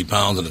 290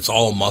 pounds and it's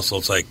all muscle,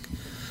 it's like,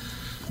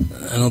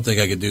 I don't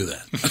think I could do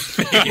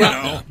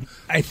that.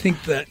 I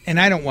think that, and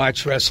I don't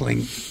watch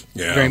wrestling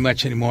very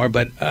much anymore,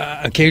 but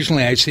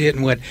occasionally I see it,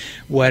 and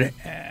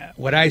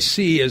what I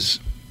see is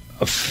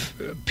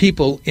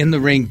people in the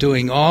ring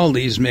doing all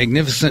these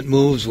magnificent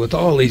moves with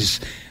all these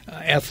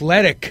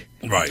athletic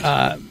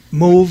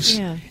moves,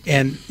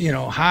 and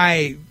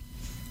high,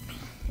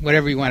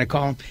 whatever you want to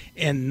call them,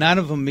 and none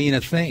of them mean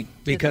a thing,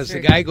 because the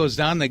guy goes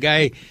down, the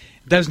guy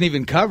doesn't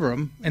even cover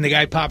him, and the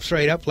guy pops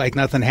right up like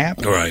nothing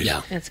happened. Right.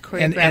 Yeah. That's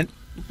And, choreographed.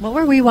 What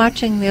were we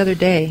watching the other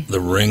day? The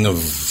Ring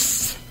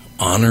of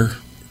Honor.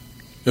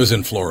 It was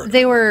in Florida.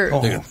 They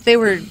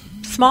were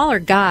smaller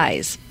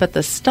guys, but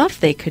the stuff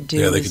they could do.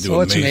 Yeah, they was could do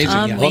amazing.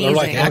 amazing. Well, they're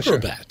like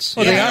acrobats.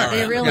 Oh, Yeah.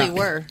 They really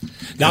were.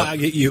 Now,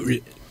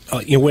 you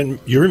when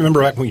you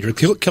remember back when you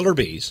were Killer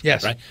Bees,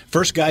 Yes. right?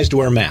 First guys to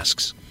wear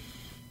masks.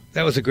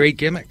 That was a great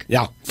gimmick.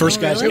 Yeah, first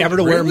Oh, guys really? ever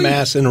to wear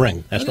masks in the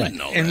ring. That's right.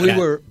 And we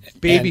were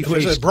baby And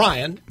it was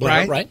Brian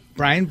Blair, right?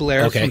 Brian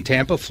Blair Okay. from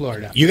Tampa,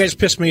 Florida. You guys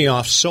pissed me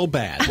off so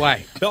bad.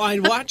 Why? So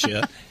I'd watch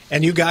you,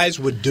 and you guys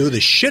would do the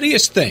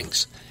shittiest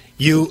things.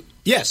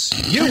 Yes,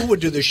 you would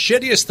do the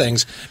shittiest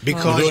things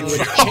because you would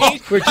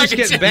change. We're just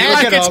getting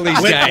back at all these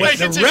guys.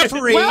 When the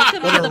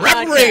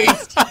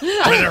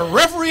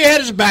referee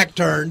had his back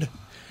turned,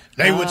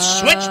 they would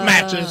switch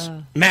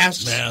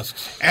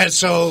masks, and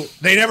so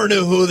they never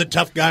knew who the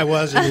tough guy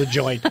was in the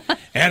joint.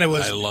 And it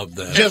was, I love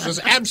that. Just was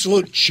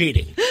absolute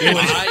cheating.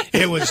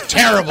 It was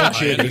terrible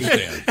cheating.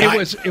 It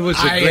was the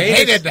greatest. I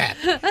hated that.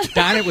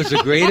 Don, it was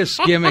the greatest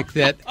gimmick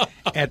that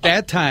at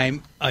that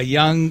time a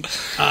young,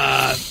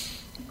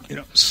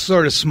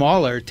 sort of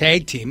smaller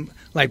tag team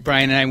like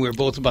Brian and I, we were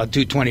both about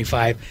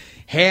 225.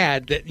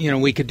 Had that,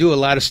 we could do a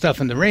lot of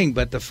stuff in the ring,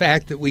 but the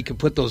fact that we could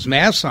put those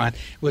masks on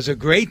was a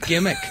great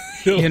gimmick,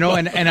 and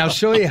I'll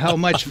show you how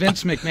much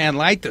Vince McMahon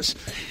liked us.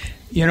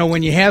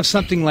 When you have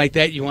something like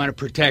that, you want to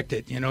protect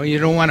it. You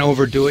don't want to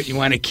overdo it. You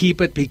want to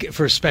keep it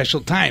for special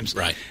times.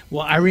 Right.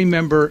 Well, I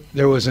remember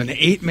there was an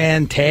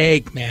 8-man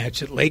tag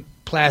match at Lake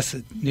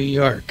Placid, New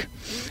York,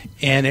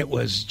 and it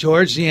was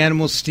George the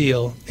Animal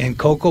Steele and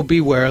Coco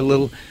Beware, a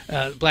little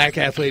black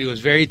athlete who was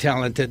very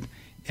talented,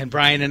 and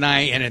Brian and I.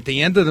 And at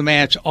the end of the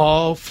match,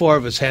 all four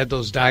of us had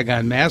those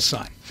doggone masks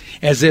on,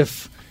 as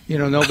if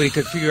nobody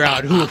could figure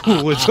out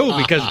who was who,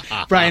 because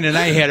Brian and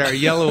I had our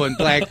yellow and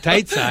black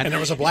tights on. And there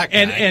was a black guy.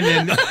 And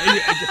then,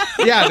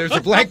 there's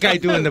a black guy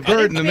doing the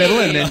bird in the middle,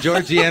 and then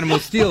George the Animal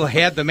Steele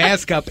had the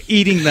mask up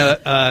eating the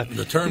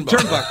turnbuckle.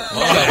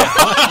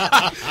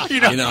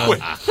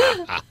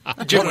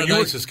 One of the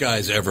nicest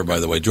guys ever, by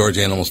the way, George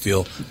Animal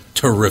Steele.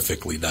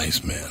 Terrifically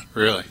nice man.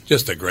 Really?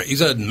 Just he's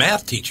a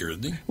math teacher,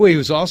 isn't he? Well, he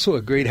was also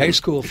a great high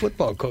school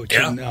football coach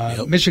in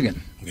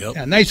Michigan. Yep.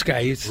 Yeah, nice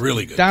guy. He's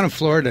really good. Down in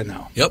Florida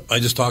now. Yep, I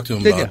just talked to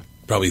him Did about ya?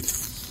 probably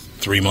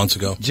 3 months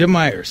ago. Jim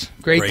Myers,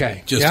 great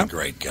guy. Just Yeah. a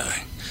great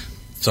guy.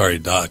 Sorry,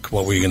 Doc.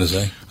 What were you going to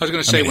say? I was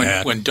going to say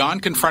when Don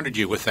confronted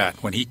you with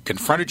that, when he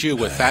confronted you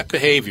with that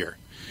behavior,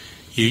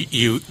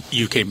 you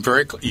came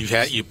very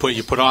you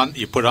put on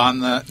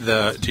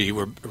the you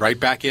were right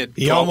back at 12,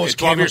 He almost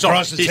 12 came years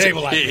across old. the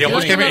table. He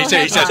almost came in. He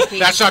says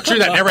that's not true.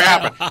 That never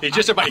happened.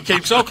 He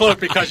came so close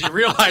because you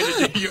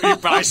realized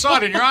but I saw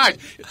it in your eyes.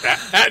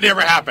 That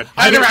never happened.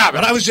 That never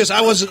happened. But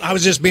I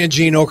was just being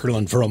Gene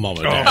Okerlund for a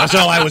moment. There. That's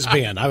all I was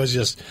being. I was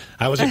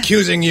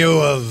accusing you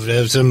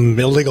of some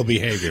illegal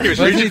behavior. He was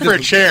reaching for a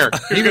chair.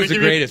 He was the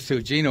greatest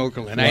too, Gene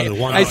Okerlund.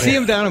 I see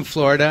him down in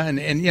Florida, and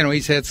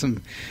he's had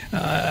some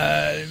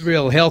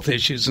real health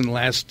issues in the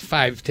last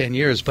 5-10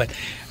 years, but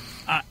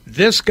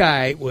this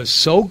guy was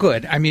so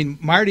good. I mean,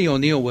 Marty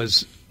O'Neill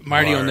was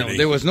Marty O'Neill.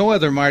 There was no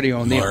other Marty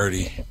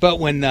O'Neill.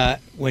 But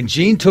when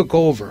Gene took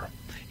over,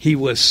 he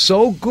was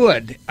so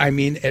good. I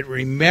mean, at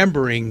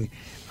remembering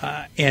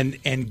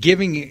and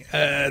giving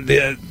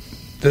the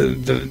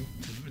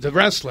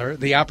wrestler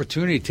the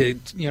opportunity to,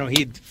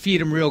 he'd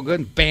feed him real good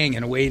and bang,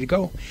 and away to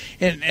go.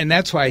 And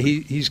that's why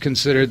he's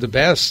considered the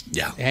best.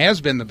 Yeah.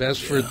 Has been the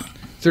best for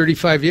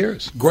 35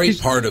 years. Great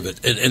part of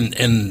it.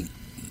 And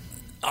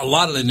a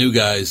lot of the new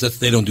guys,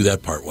 they don't do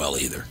that part well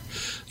either.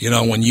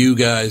 When you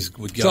guys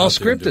would get it's all out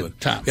there and do scripted,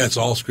 it. Tom. Yeah, it's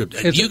all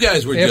scripted. You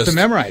guys were you have to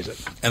memorize it.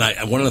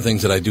 And one of the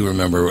things that I do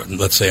remember,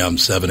 let's say I'm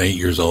 7, 8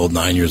 years old,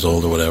 9 years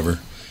old or whatever.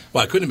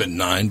 Well, I couldn't have been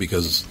 9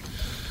 because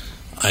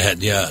I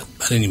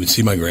didn't even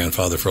see my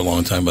grandfather for a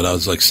long time, but I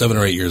was like 7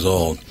 or 8 years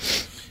old.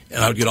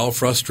 And I would get all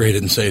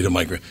frustrated and say to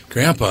my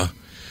Grandpa,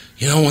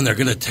 when they're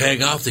going to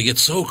tag off, they get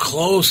so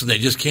close and they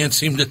just can't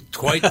seem to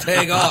quite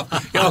tag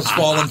off. I was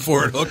falling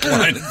for it, hook,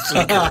 line, and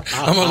sinker.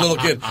 I'm a little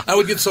kid. I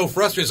would get so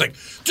frustrated. It's like,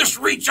 just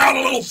reach out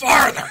a little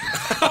farther.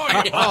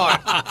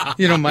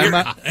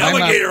 My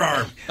alligator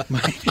arm.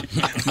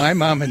 My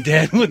mom and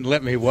dad wouldn't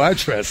let me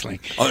watch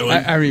wrestling.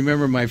 I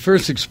remember my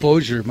first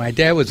exposure. My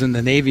dad was in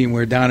the Navy, and we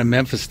were down in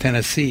Memphis,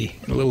 Tennessee,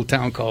 in a little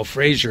town called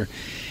Fraser,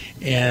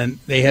 and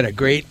they had a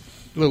great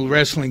little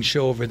wrestling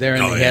show over there,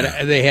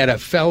 and they had a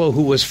fellow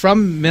who was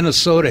from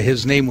Minnesota.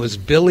 His name was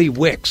Billy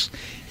Wicks.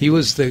 He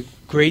was the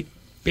great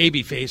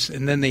babyface,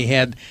 and then they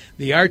had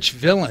the arch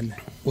villain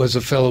was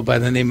a fellow by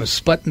the name of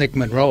Sputnik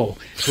Monroe,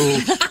 who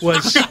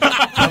was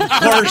of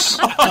course,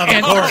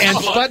 and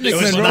Sputnik it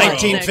was Monroe,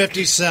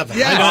 1957.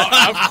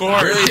 Yeah, of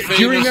course. Do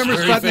you remember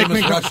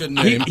Sputnik Russian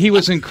Monroe? name. He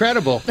was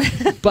incredible,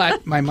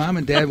 but my mom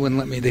and dad wouldn't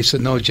let me. They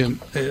said, "No, Jim,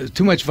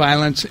 too much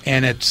violence,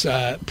 and it's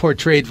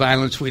portrayed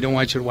violence. We don't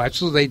want you to watch."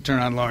 So they turn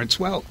on Lawrence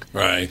Welk.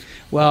 Right.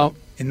 Well,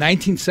 in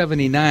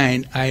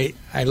 1979, I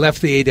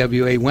left the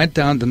AWA, went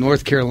down to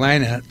North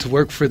Carolina to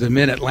work for the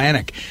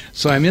Mid-Atlantic.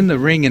 So I'm in the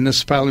ring, and this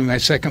is probably my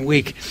second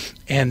week,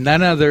 and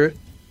none other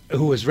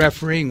who was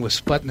refereeing was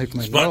Sputnik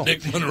Monroe.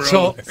 Sputnik Monroe.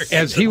 So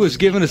as he was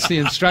giving us the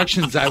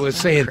instructions, I was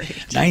saying,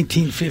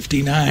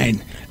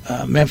 1959,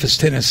 Memphis,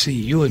 Tennessee,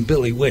 you and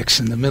Billy Wicks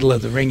in the middle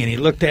of the ring. And he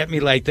looked at me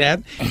like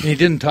that, and he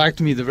didn't talk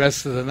to me the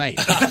rest of the night.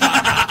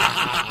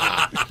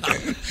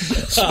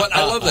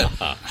 I love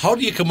that. How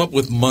do you come up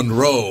with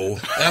Monroe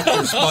after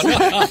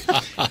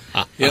Sputnik?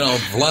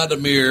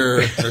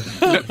 Vladimir.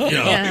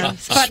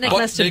 Sputnik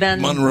must have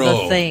been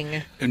Monroe. the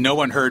thing. And no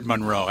one heard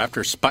Monroe.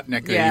 After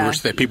Sputnik, Yeah.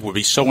 people would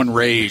be so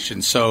enraged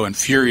and so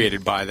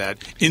infuriated by that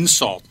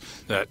insult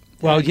that.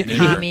 Well,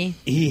 Tommy.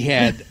 he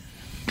had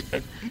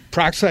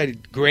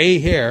peroxide gray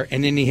hair,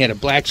 and then he had a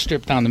black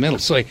strip down the middle.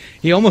 So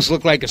he almost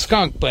looked like a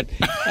skunk, but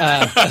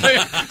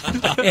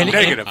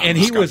and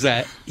he was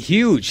a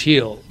huge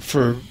heel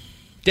for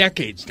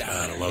decades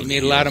down there. He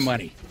made a lot of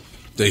money.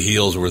 The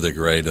heels were the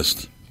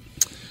greatest.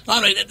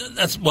 I mean,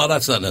 that's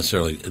not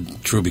necessarily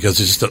true because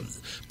it's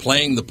just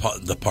playing the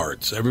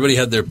parts. Everybody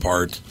had their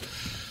part.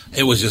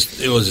 It was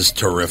just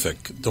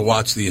terrific to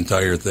watch the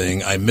entire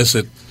thing. I miss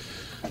it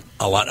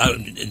a lot.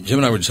 Jim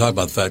and I were just talking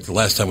about the fact the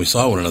last time we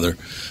saw one another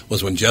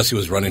was when Jesse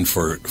was running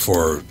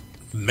for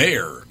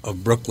mayor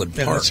of Brooklyn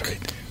Park. That's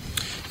right.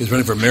 He was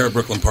running for mayor of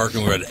Brooklyn Park,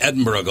 and we were at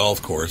Edinburgh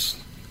Golf Course.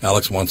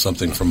 Alex wants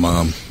something from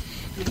Mom.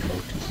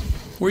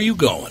 Where are you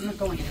going? I'm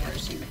going to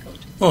Harrison the coat.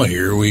 Oh,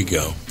 here we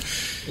go.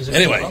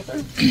 Anyway,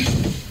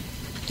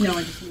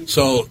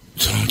 so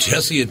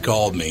Jesse had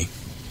called me,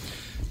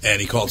 and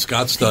he called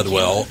Scott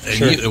Studwell, and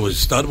Sure. it was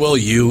Studwell,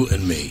 you,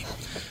 and me.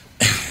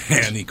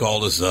 And he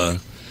called us,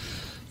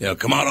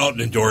 come on out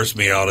and endorse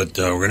me out at,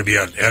 we're going to be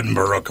at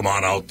Edinburgh, come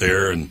on out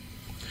there. And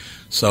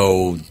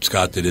so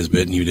Scott did his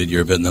bit, and you did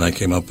your bit, and then I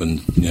came up and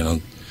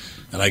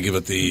I give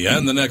it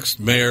the next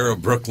mayor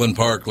of Brooklyn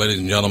Park, ladies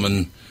and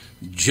gentlemen,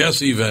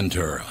 Jesse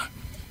Ventura.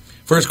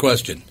 First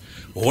question.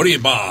 Well, what do you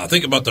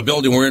think about the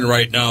building we're in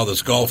right now,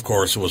 this golf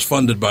course? It was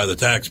funded by the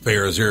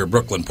taxpayers here at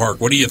Brooklyn Park.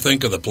 What do you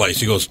think of the place?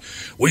 He goes,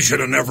 we should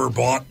have never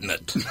bought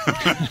it.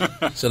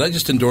 I said, I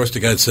just endorsed a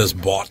guy that says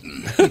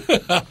boughten.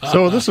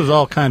 So this is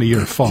all kind of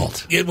your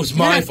fault. It was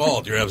my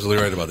fault. You're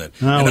absolutely right about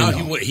that. No, and now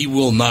we know. he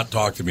will not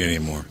talk to me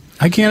anymore.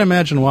 I can't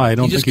imagine why. I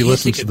don't think he can't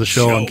listens take to the a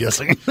show, I'm joke.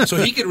 guessing. So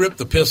he could rip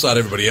the piss out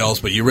of everybody else,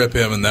 but you rip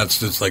him, and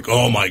that's just like,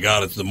 oh, my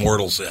God, it's the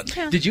mortal sin.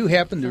 Did you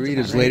happen to read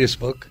his latest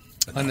book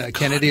on the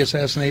Kennedy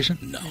assassination?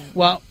 No.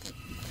 Well,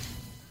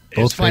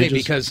 Both it's funny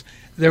pages? because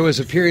there was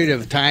a period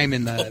of time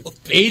in the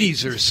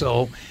 80s or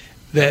so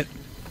that,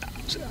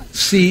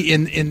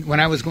 in when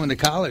I was going to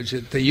college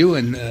at the U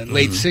in the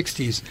late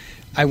 60s,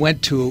 I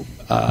went to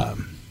a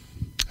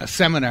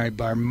seminar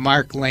by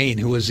Mark Lane,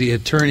 who was the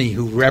attorney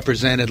who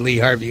represented Lee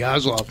Harvey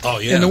Oswald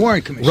in the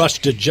Warren Commission. Rush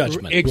to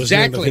Judgment was the name of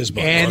Exactly. his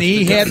book. And Rush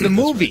he to had the Judgment.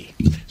 movie.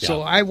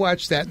 So I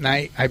watched that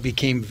night. I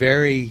became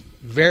very,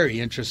 very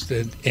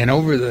interested. And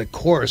over the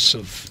course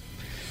of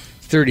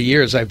 30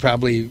 years, I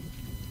probably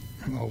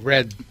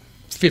read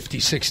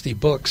 50, 60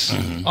 books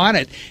on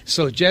it.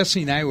 So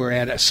Jesse and I were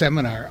at a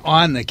seminar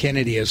on the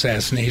Kennedy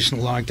assassination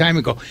a long time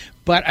ago.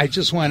 But I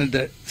just wanted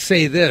to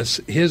say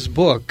this. His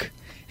book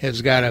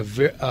has got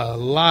a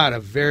lot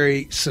of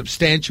very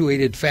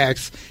substantiated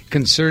facts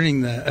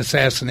concerning the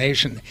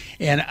assassination.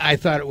 And I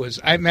thought it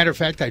was, matter of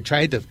fact, I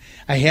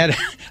had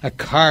a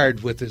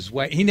card with his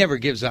wife. He never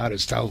gives out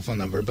his telephone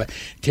number, but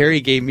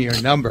Terry gave me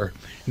her number.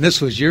 And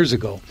this was years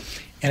ago.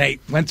 And I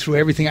went through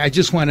everything. I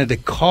just wanted to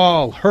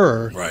call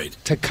her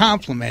to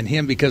compliment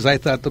him because I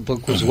thought the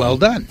book was well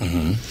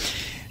done.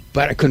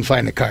 But I couldn't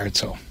find the card,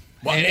 so.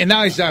 And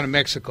now he's down in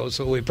Mexico,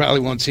 so we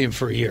probably won't see him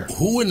for a year.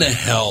 Who in the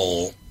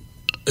hell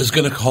is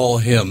going to call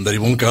him that he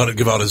won't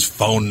give out his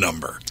phone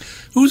number?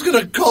 Who's going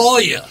to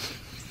call you?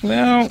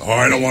 Well,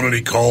 I don't want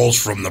any calls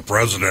from the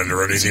president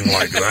or anything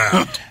like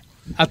that.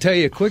 I'll tell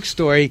you a quick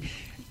story.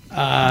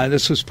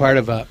 This was part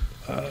of a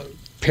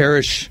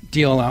parish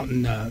deal out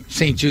in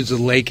St. Jude's of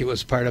the Lake. It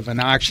was part of an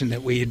auction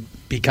that we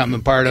had become a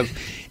part of,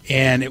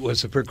 and it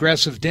was a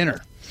progressive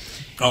dinner.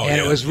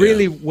 It was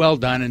really well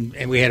done,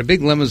 and we had a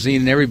big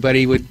limousine, and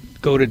everybody would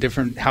go to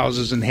different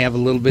houses and have a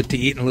little bit to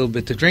eat and a little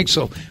bit to drink.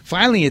 So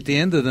finally, at the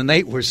end of the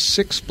night, we're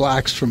 6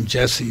 blocks from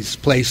Jesse's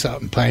place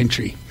out in Pine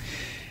Tree.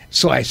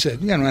 So I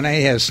said, when I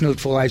had a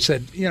snootful, I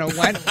said,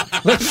 why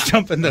let's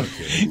jump in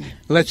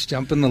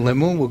the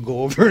limo and we'll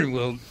go over and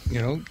we'll,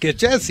 get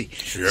Jesse.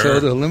 Sure. So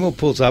the limo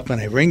pulls up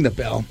and I ring the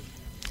bell,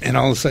 and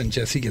all of a sudden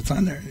Jesse gets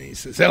on there and he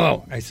says,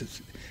 "Hello." I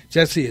says,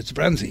 "Jesse, it's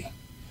Brunsey.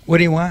 What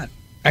do you want?"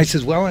 I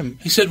says, "Well, I'm."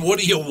 He said, "What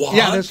do you want?"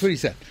 Yeah, that's what he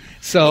said.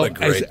 So What a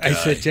great I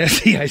said, guy.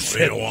 "Jesse," I What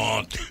said, do you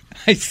want?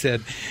 I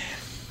said,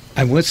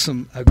 I'm with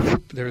a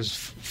group. There's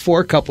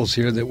 4 couples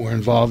here that were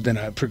involved in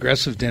a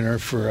progressive dinner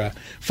for a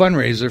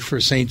fundraiser for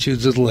St.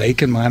 Jude's of the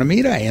Lake in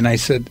Montemita. And I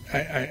said, I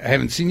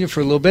haven't seen you for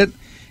a little bit.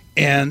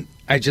 And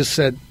I just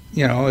said,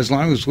 as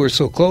long as we're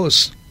so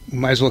close, we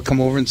might as well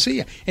come over and see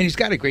you. And he's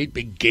got a great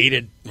big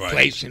gated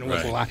place, with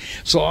right. a lot.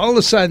 So all of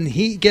a sudden,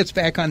 he gets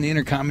back on the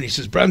intercom and he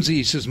says, Brumsy,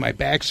 he says, my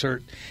back's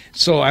hurt,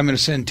 so I'm going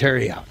to send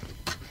Terry out.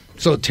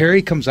 So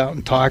Terry comes out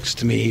and talks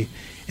to me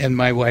and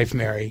my wife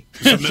Mary.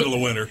 It's the middle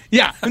of winter.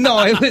 Yeah,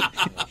 no,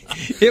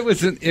 it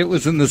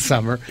was in the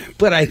summer.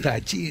 But I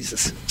thought,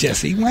 Jesus,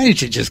 Jesse, why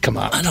didn't you just come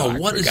out? I And know, talk,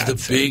 what for is the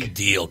God's sake? big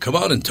deal? Come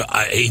out and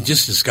he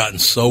just has gotten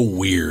so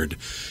weird,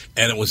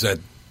 and it was that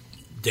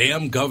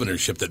damn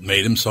governorship that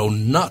made him so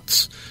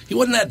nuts. He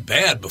wasn't that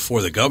bad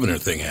before the governor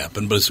thing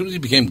happened, but as soon as he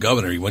became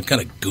governor, he went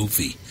kind of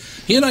goofy.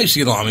 He and I used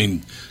to get along. I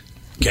mean,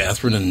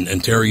 Catherine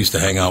and Terry used to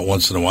hang out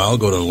once in a while,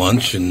 go to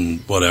lunch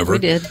and whatever. We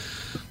did.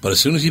 But as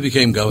soon as he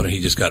became governor,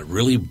 he just got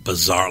really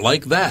bizarre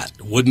like that.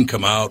 Wouldn't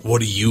come out.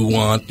 What do you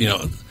want?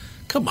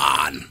 Come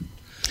on.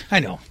 I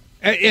know.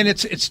 And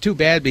it's too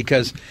bad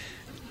because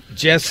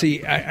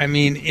Jesse, I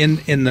mean,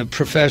 in the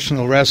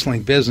professional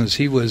wrestling business,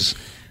 he was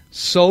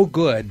so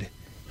good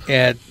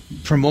at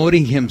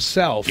promoting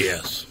himself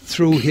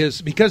through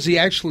because he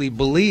actually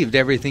believed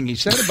everything he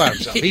said about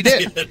himself. He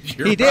did.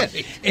 He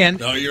did. And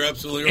no, you're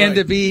absolutely right. And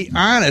to be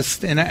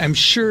honest, and I'm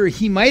sure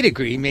he might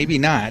agree, maybe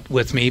not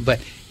with me, but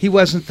he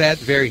wasn't that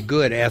very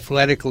good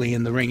athletically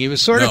in the ring. He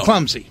was sort of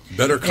clumsy.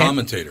 Better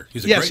commentator.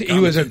 He's a yes, great he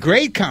was a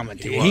great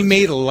commentator. He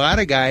made a lot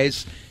of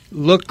guys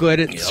look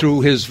good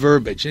through his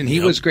verbiage, and he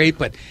was great.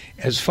 But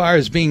as far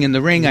as being in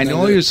the ring, I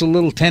know he was a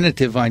little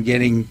tentative on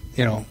getting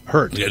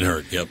hurt. Getting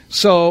hurt, yep.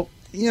 So,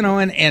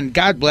 and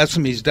God bless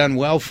him, he's done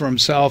well for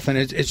himself, and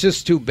it's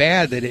just too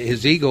bad that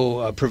his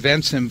ego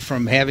prevents him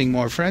from having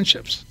more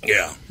friendships.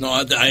 Yeah. No,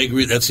 I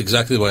agree. That's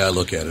exactly the way I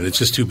look at it. It's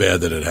just too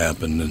bad that it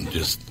happened, and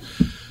just,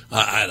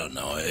 I don't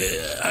know.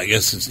 I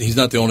guess he's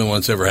not the only one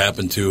it's ever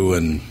happened to,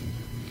 and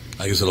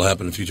I guess it'll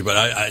happen in the future. But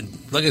I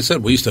like I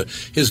said,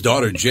 his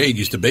daughter Jade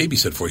used to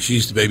babysit for us. She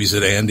used to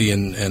babysit Andy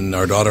and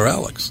our daughter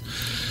Alex.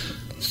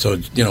 So,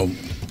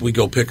 we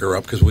go pick her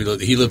up because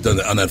he lived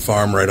on that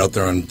farm right out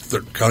there on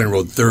County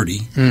Road 30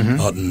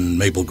 out in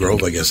Maple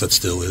Grove, I guess that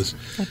still is.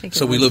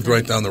 So we lived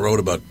right down the road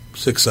about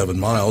 6-7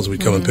 miles.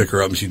 We'd come and pick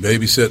her up and she'd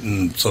babysit,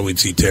 and so we'd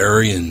see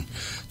Terry and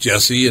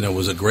Jesse, and it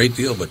was a great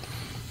deal. But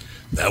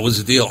that was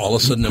the deal. All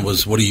of a sudden it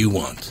was, what do you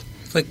want?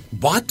 It's like,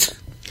 what?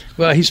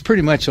 Well, he's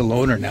pretty much a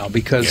loner now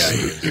because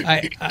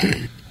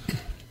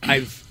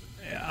I've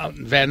out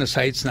in Vadnais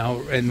Heights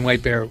now in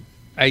White Bear.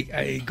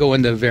 I go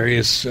into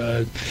various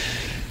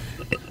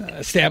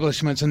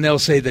establishments, and they'll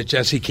say that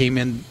Jesse came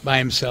in by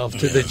himself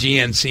to the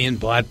GNC and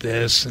bought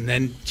this, and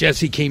then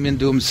Jesse came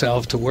into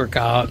himself to work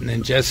out, and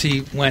then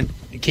Jesse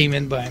came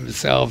in by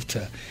himself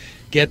to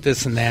get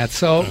this and that.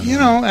 So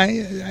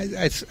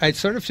I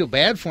sort of feel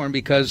bad for him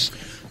because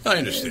I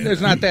understand.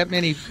 There's not that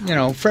many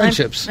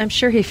friendships. I'm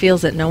sure he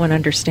feels that no one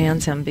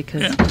understands him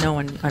because no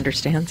one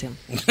understands him.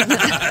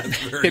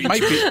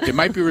 It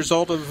might be a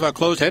result of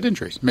closed head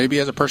injuries. Maybe he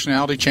has a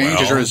personality change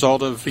as a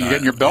result of you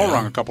getting your bell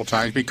rung a couple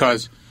times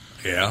because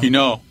you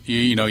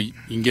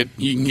can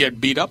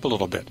get beat up a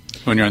little bit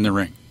when you're in the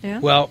ring. Yeah.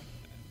 Well,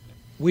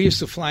 we used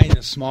to fly in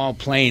a small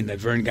plane that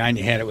Vern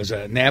Gagne had. It was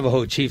a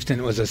Navajo Chieftain.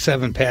 It was a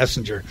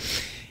 7-passenger.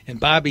 And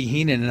Bobby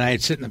Heenan and I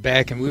would sit in the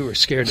back, and we were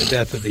scared to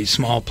death of these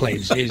small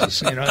planes.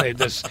 Jesus,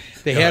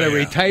 they had a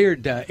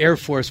retired Air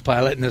Force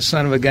pilot, and the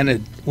son of a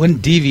gun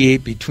wouldn't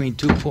deviate between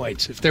 2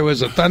 points. If there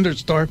was a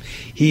thunderstorm,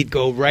 he'd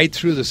go right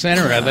through the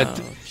center of it,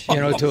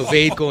 to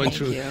evade going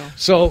through.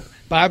 So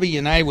Bobby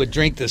and I would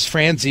drink this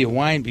Franzia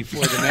wine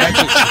before the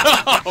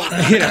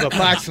matches. He'd have a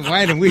box of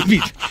wine, and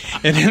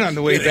and then on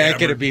the way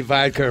back it'd be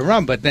vodka or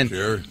rum. But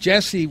then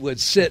Jesse would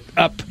sit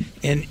up,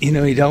 and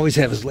he'd always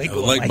have his leg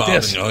going like bobbing.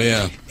 this. Oh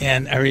yeah.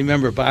 And I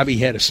remember Bobby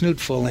had a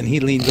snootful, and he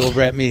leaned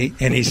over at me,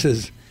 and he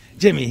says,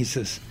 "Jimmy," he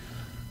says,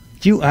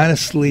 "do you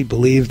honestly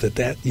believe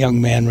that young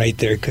man right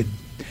there could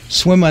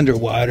swim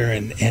underwater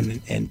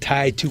and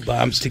tie 2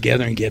 bombs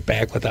together and get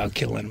back without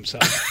killing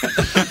himself?"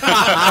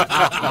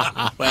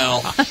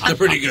 Well, a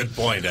pretty good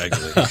point,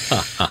 actually.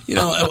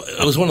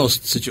 It was one of those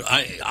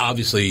situations.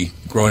 Obviously,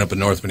 growing up in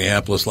North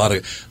Minneapolis, a lot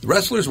of the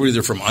wrestlers were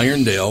either from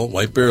Irondale,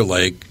 White Bear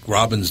Lake,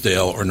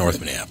 Robbinsdale, or North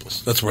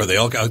Minneapolis. That's where they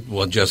all got.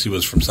 Well, Jesse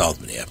was from South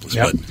Minneapolis,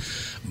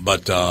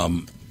 but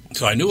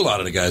so I knew a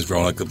lot of the guys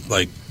growing up.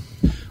 Like,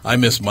 I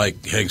miss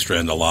Mike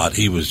Hegstrand a lot.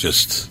 He was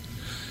just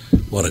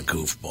what a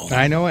goofball.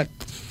 I know it.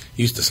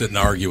 He used to sit and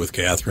argue with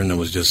Catherine. It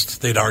was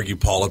just, they'd argue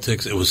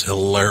politics. It was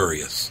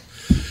hilarious.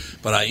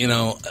 But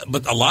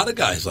but a lot of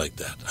guys like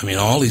that. I mean,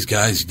 all these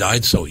guys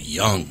died so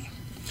young.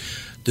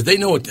 Did they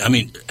know it? I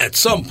mean, at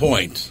some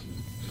point,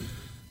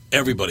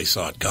 everybody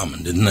saw it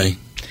coming, didn't they?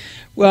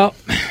 Well,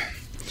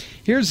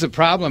 here's the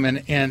problem,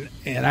 and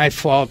I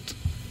fault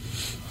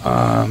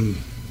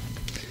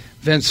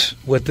Vince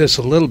with this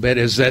a little bit,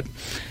 is that,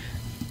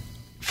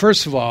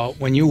 first of all,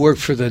 when you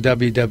worked for the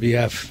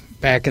WWF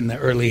back in the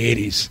early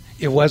 80s,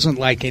 it wasn't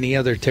like any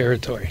other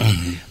territory.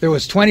 Mm-hmm. There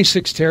was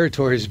 26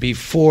 territories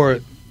before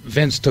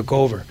Vince took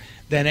over.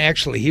 Then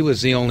actually he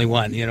was the only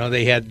one.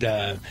 They had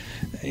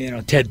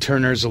Ted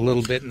Turner's a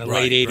little bit in the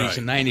late 80s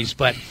and 90s.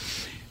 But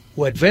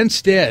what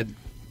Vince did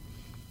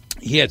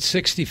He had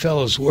 60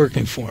 fellows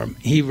working for him.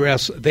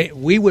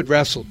 We would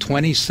wrestle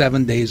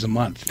 27 days a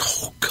month.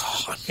 Oh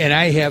God!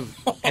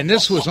 And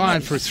this was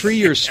on for 3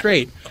 years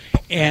straight.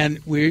 And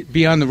we'd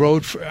be on the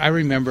road I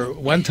remember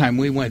one time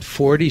we went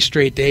 40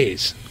 straight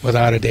days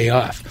without a day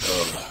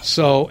off.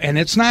 So, and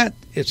it's not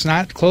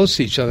close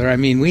to each other. I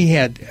mean,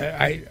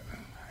 I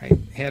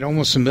had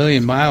almost 1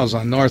 million miles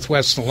on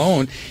Northwest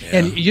alone,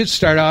 and you'd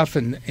start off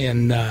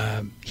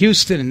in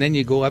Houston, and then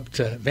you go up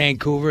to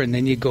Vancouver, and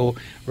then you go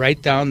right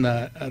down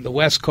the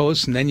West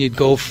Coast, and then you'd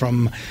go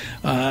from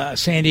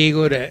San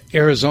Diego to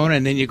Arizona,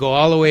 and then you go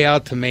all the way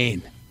out to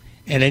Maine.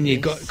 And then you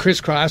go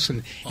crisscross,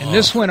 and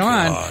this went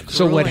on.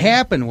 So what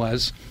happened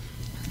was,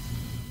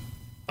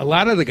 a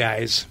lot of the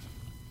guys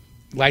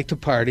like to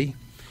party,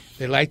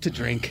 they like to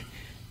drink,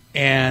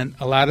 and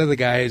a lot of the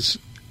guys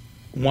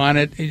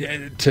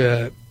wanted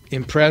to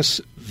impress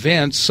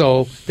Vince,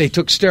 so they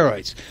took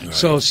steroids. Right.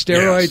 So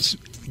steroids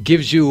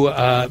gives you.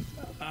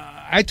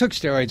 I took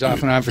steroids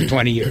off and on for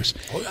 20 years.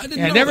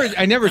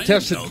 I never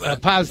tested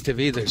positive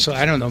either, so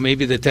I don't know.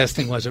 Maybe the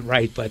testing wasn't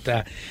right,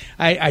 but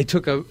I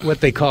took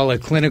what they call a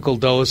clinical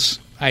dose.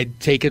 I'd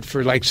take it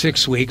for like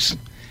 6 weeks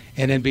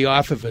and then be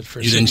off of it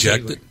for 6 weeks. You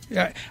inject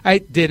it? I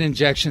did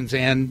injections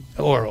and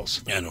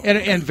orals.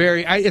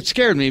 It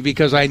scared me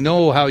because I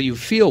know how you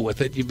feel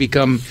with it. You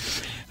become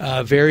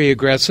very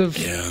aggressive.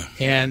 Yeah.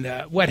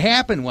 And what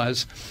happened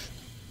was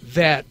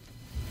that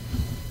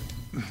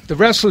the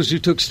wrestlers who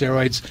took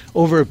steroids,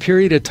 over a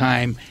period of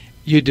time,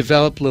 you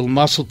develop little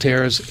muscle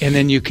tears, and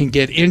then you can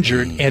get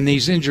injured, and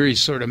these injuries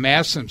sort of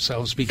mask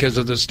themselves because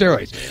of the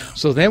steroids. Yeah.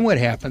 So then what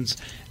happens,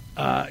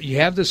 you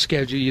have the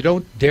schedule, you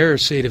don't dare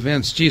say to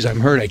Vince, geez, I'm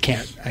hurt, I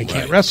can't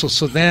wrestle.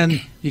 So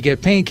then you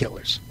get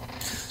painkillers.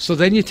 So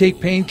then you take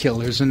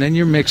painkillers, and then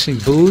you're mixing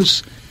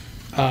booze,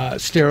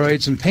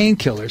 steroids, and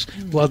painkillers.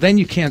 Well, then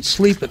you can't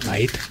sleep at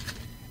night.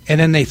 And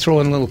then they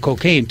throw in a little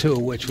cocaine, too,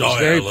 which was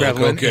very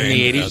prevalent in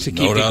the 80s to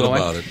keep it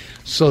going.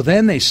 So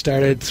then they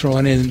started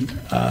throwing in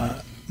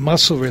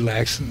muscle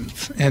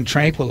relaxants and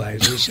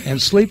tranquilizers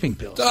and sleeping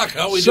pills. Doc,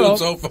 how are we doing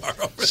so far?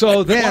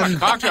 So then...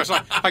 Cocktails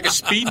like a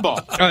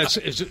speedball.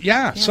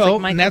 So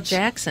like Michael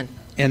Jackson.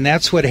 And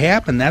that's what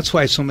happened. That's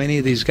why so many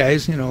of these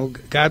guys,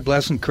 God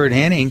bless him, Kurt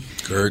Hennig,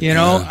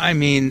 I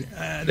mean,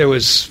 there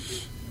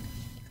was...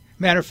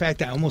 Matter of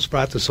fact, I almost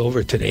brought this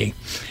over today.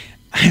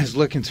 I was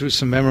looking through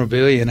some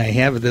memorabilia, and I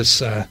have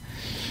this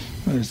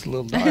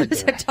little dog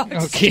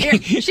there.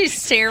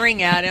 She's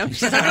staring at him.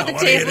 She's under the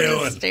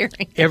table just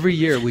staring. Every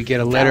year we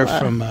get a letter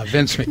from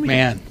Vince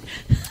McMahon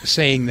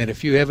saying that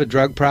if you have a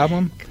drug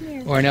problem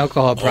or an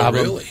alcohol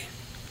problem,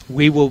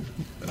 we will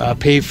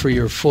pay for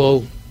your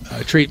full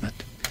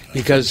treatment.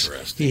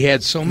 Because he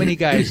had so many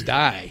guys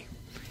die,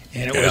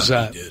 and it was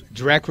a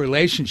direct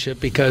relationship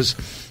because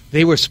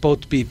they were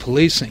supposed to be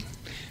policing.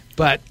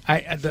 But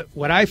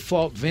what I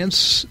fault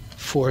Vince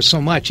for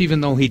so much,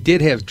 even though he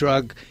did have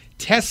drug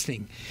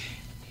testing,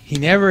 he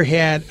never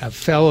had a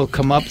fellow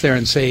come up there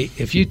and say,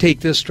 if you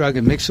take this drug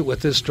and mix it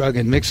with this drug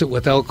and mix it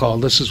with alcohol,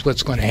 this is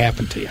what's going to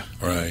happen to you.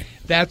 Right.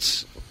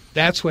 That's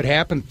what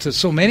happened to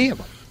so many of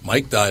them.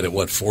 Mike died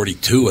at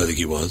 42, I think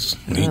he was.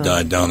 And he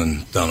died down in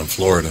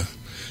Florida.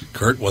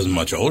 Kurt wasn't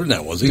much older than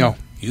that, was he? No.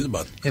 He was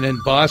about... And then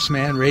Boss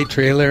Man, Ray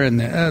Trailer, and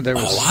there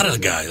was... a lot of the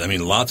guys. I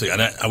mean, lots of...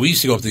 And we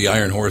used to go up to the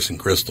Iron Horse in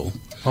Crystal.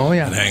 Oh,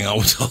 yeah. And hang out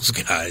with those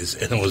guys.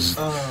 And it was,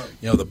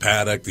 the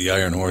Paddock, the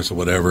Iron Horse, or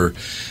whatever.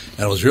 And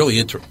it was really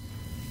interesting.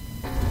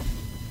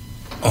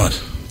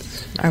 What?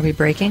 Are we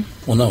breaking?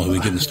 Well, no, we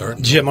getting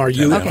started. Jim, are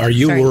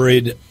you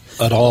worried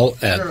at all?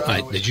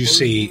 Did you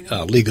see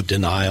League of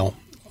Denial?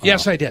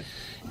 Yes, I did.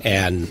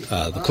 And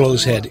the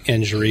closed head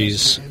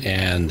injuries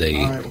and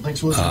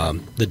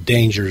the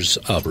dangers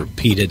of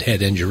repeated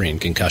head injury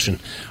and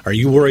concussion. Are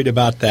you worried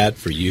about that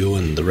for you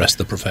and the rest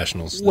of the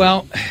professionals?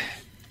 Well,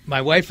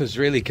 my wife is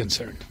really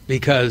concerned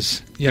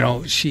because,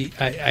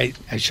 I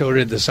showed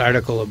her this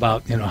article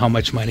about, how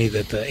much money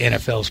that the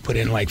NFL's put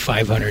in, like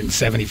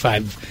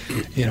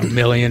 $575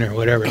 million or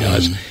whatever it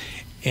was.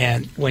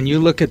 And when you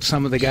look at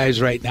some of the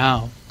guys right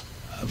now,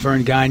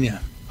 Vern Gagne,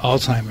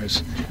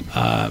 Alzheimer's,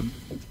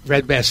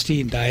 Red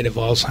Bastien died of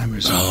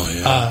Alzheimer's. Oh,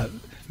 yeah.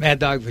 Mad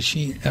Dog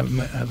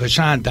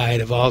Vachon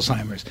died of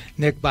Alzheimer's.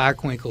 Nick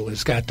Bockwinkel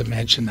has got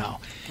dementia now.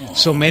 Oh.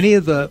 So many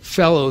of the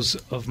fellows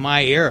of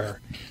my era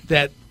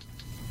that,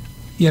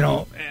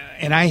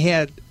 and I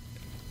had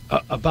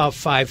about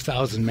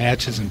 5,000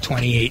 matches in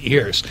 28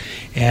 years.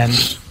 And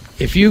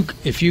if you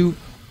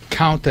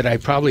count that I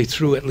probably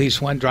threw at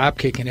least one drop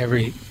kick in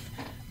every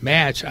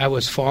match, I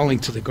was falling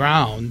to the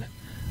ground,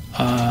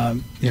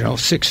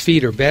 6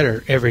 feet or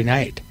better every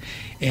night.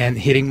 And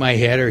hitting my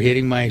head or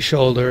hitting my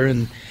shoulder,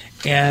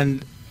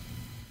 and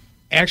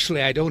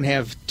actually I don't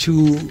have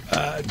too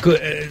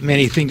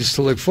many things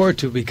to look forward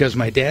to because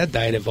my dad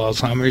died of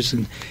Alzheimer's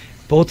and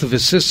both of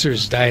his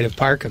sisters died of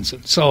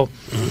Parkinson's. So,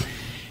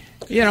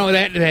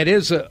 that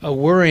is a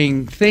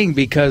worrying thing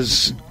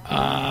because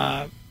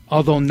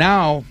although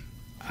now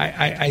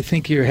I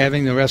think you're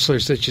having the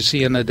wrestlers that you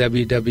see in the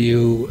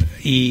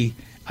WWE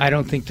I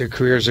don't think their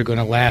careers are going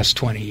to last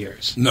 20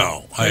 years.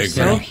 No, I agree.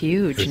 So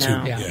huge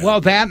now. Yeah.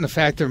 Well, that and the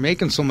fact they're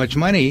making so much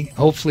money,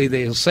 hopefully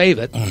they'll save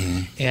it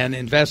and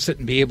invest it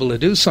and be able to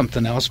do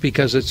something else,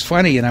 because it's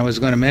funny, and I was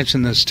going to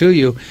mention this to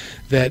you,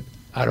 that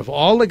out of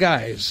all the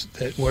guys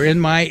that were in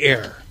my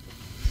era,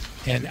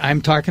 and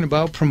I'm talking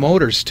about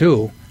promoters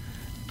too,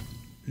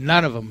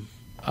 none of them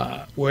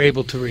were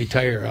able to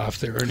retire off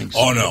their earnings.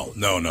 Oh, no.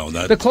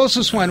 The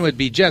closest one would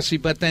be Jesse,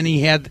 but then he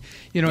had,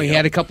 he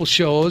had a couple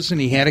shows and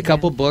he had a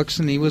couple books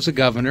and he was a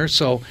governor.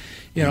 So,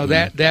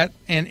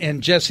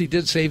 and Jesse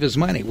did save his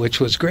money, which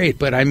was great.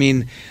 But I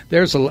mean,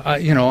 there's all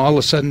of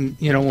a sudden,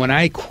 when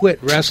I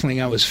quit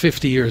wrestling, I was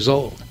 50 years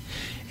old.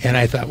 And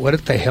I thought,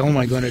 what the hell am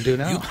I going to do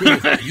now?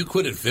 You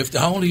quit at 50.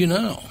 How old are you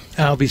now?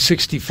 I'll be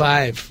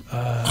 65.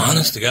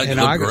 Honest to God, you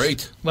look August.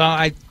 great. Well,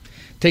 I've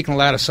taken a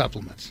lot of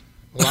supplements.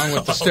 Along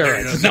with the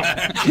steroids.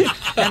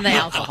 And the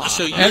alcohol.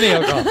 And the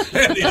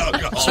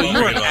alcohol. So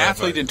you were an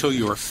athlete until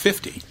you were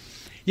 50.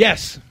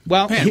 Yes.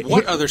 Well, man,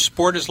 what other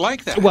sport is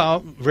like that?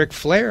 Well, Ric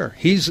Flair.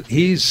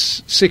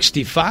 He's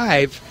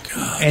 65,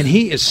 and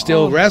he is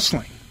still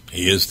wrestling.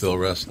 He is still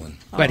wrestling.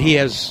 But he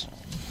has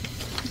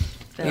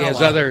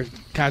other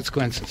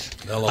consequences.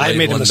 I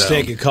made a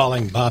mistake of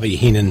calling Bobby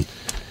Heenan.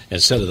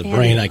 Instead of the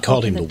brain, I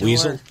called him the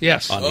Weasel.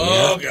 Yes. On the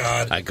air.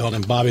 God. I called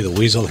him Bobby the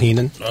Weasel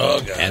Heenan.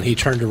 Oh, God. And he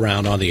turned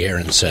around on the air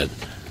and said,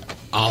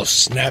 I'll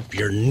snap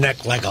your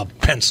neck like a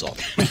pencil.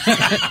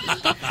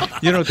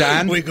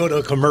 Don? We go to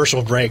a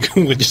commercial break.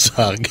 We just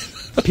hug.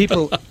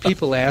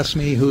 People ask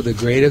me who the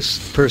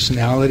greatest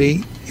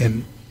personality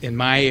in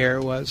my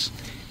era was,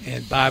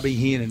 and Bobby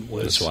Heenan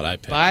was That's what I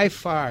picked. By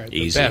far the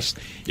Easy. best.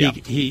 Yeah.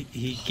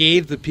 He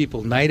gave the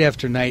people night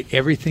after night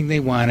everything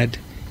they wanted.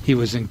 He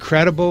was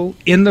incredible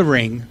in the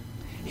ring.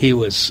 He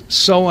was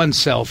so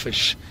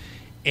unselfish.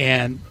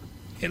 And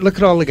look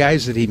at all the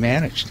guys that he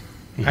managed.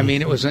 I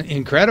mean, it was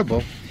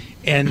incredible.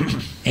 And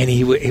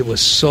he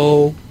was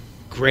so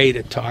great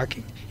at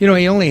talking. He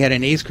only had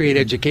an 8th grade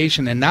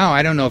education, and now,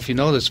 I don't know if you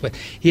know this, but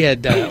he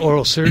had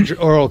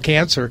oral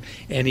cancer,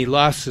 and he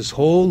lost his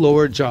whole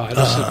lower jaw.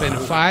 This has been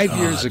 5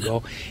 years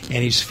ago,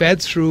 and he's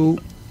fed through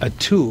a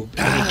tube,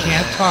 and he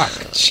can't talk.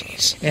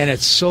 Jeez. And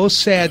it's so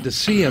sad to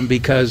see him,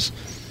 because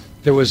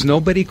there was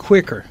nobody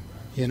quicker,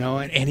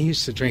 and he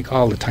used to drink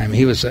all the time.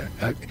 He was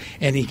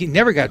and he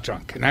never got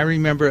drunk. And I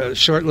remember a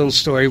short little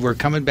story. We're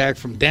coming back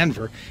from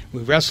Denver.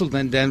 We wrestled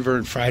in Denver,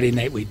 and Friday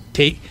night we'd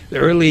take the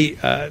early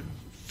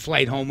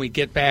flight home. We'd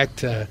get back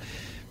to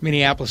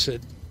Minneapolis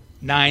at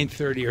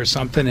 9:30 or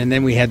something, and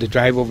then we had to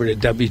drive over to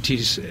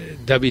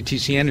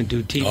WTCN and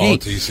do TV. Oh,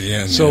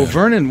 TCN. So yeah.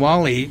 Vernon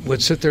Wally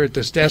would sit there at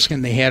this desk,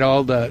 and they had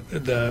all the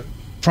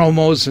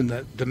promos and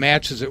the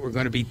matches that were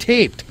going to be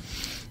taped.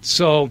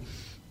 So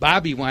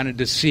Bobby wanted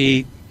to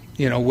see,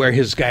 where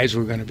his guys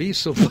were going to be.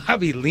 So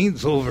Bobby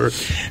leans over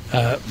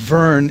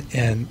Vern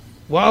and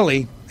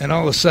Wally, and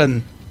all of a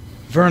sudden,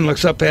 Vern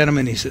looks up at him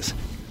and he says,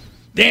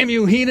 "Damn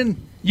you,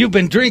 Heenan, you've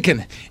been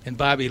drinking." And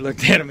Bobby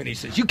looked at him and he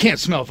says, "You can't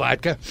smell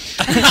vodka."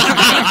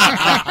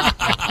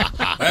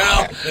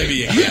 Well, maybe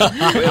you can.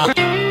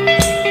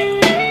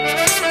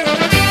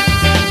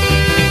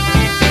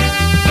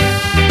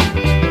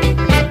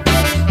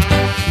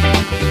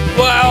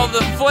 While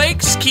the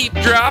flakes keep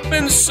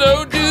dropping,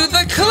 so do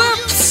the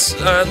clips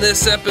on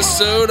this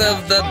episode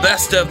of the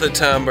Best of the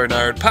Tom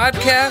Bernard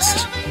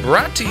podcast,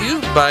 brought to you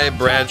by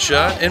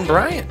Bradshaw and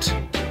Bryant.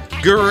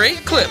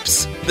 Great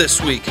clips this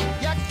week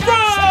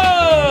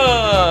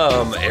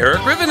from Eric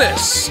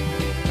Rivenes,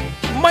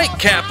 Mike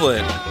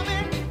Kaplan,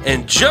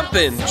 and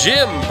Jumpin'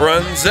 Jim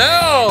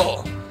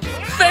Brunzell.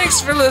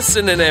 Thanks for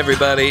listening,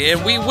 everybody,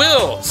 and we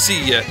will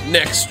see you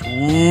next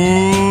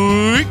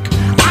week.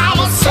 I'm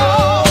a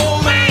soul.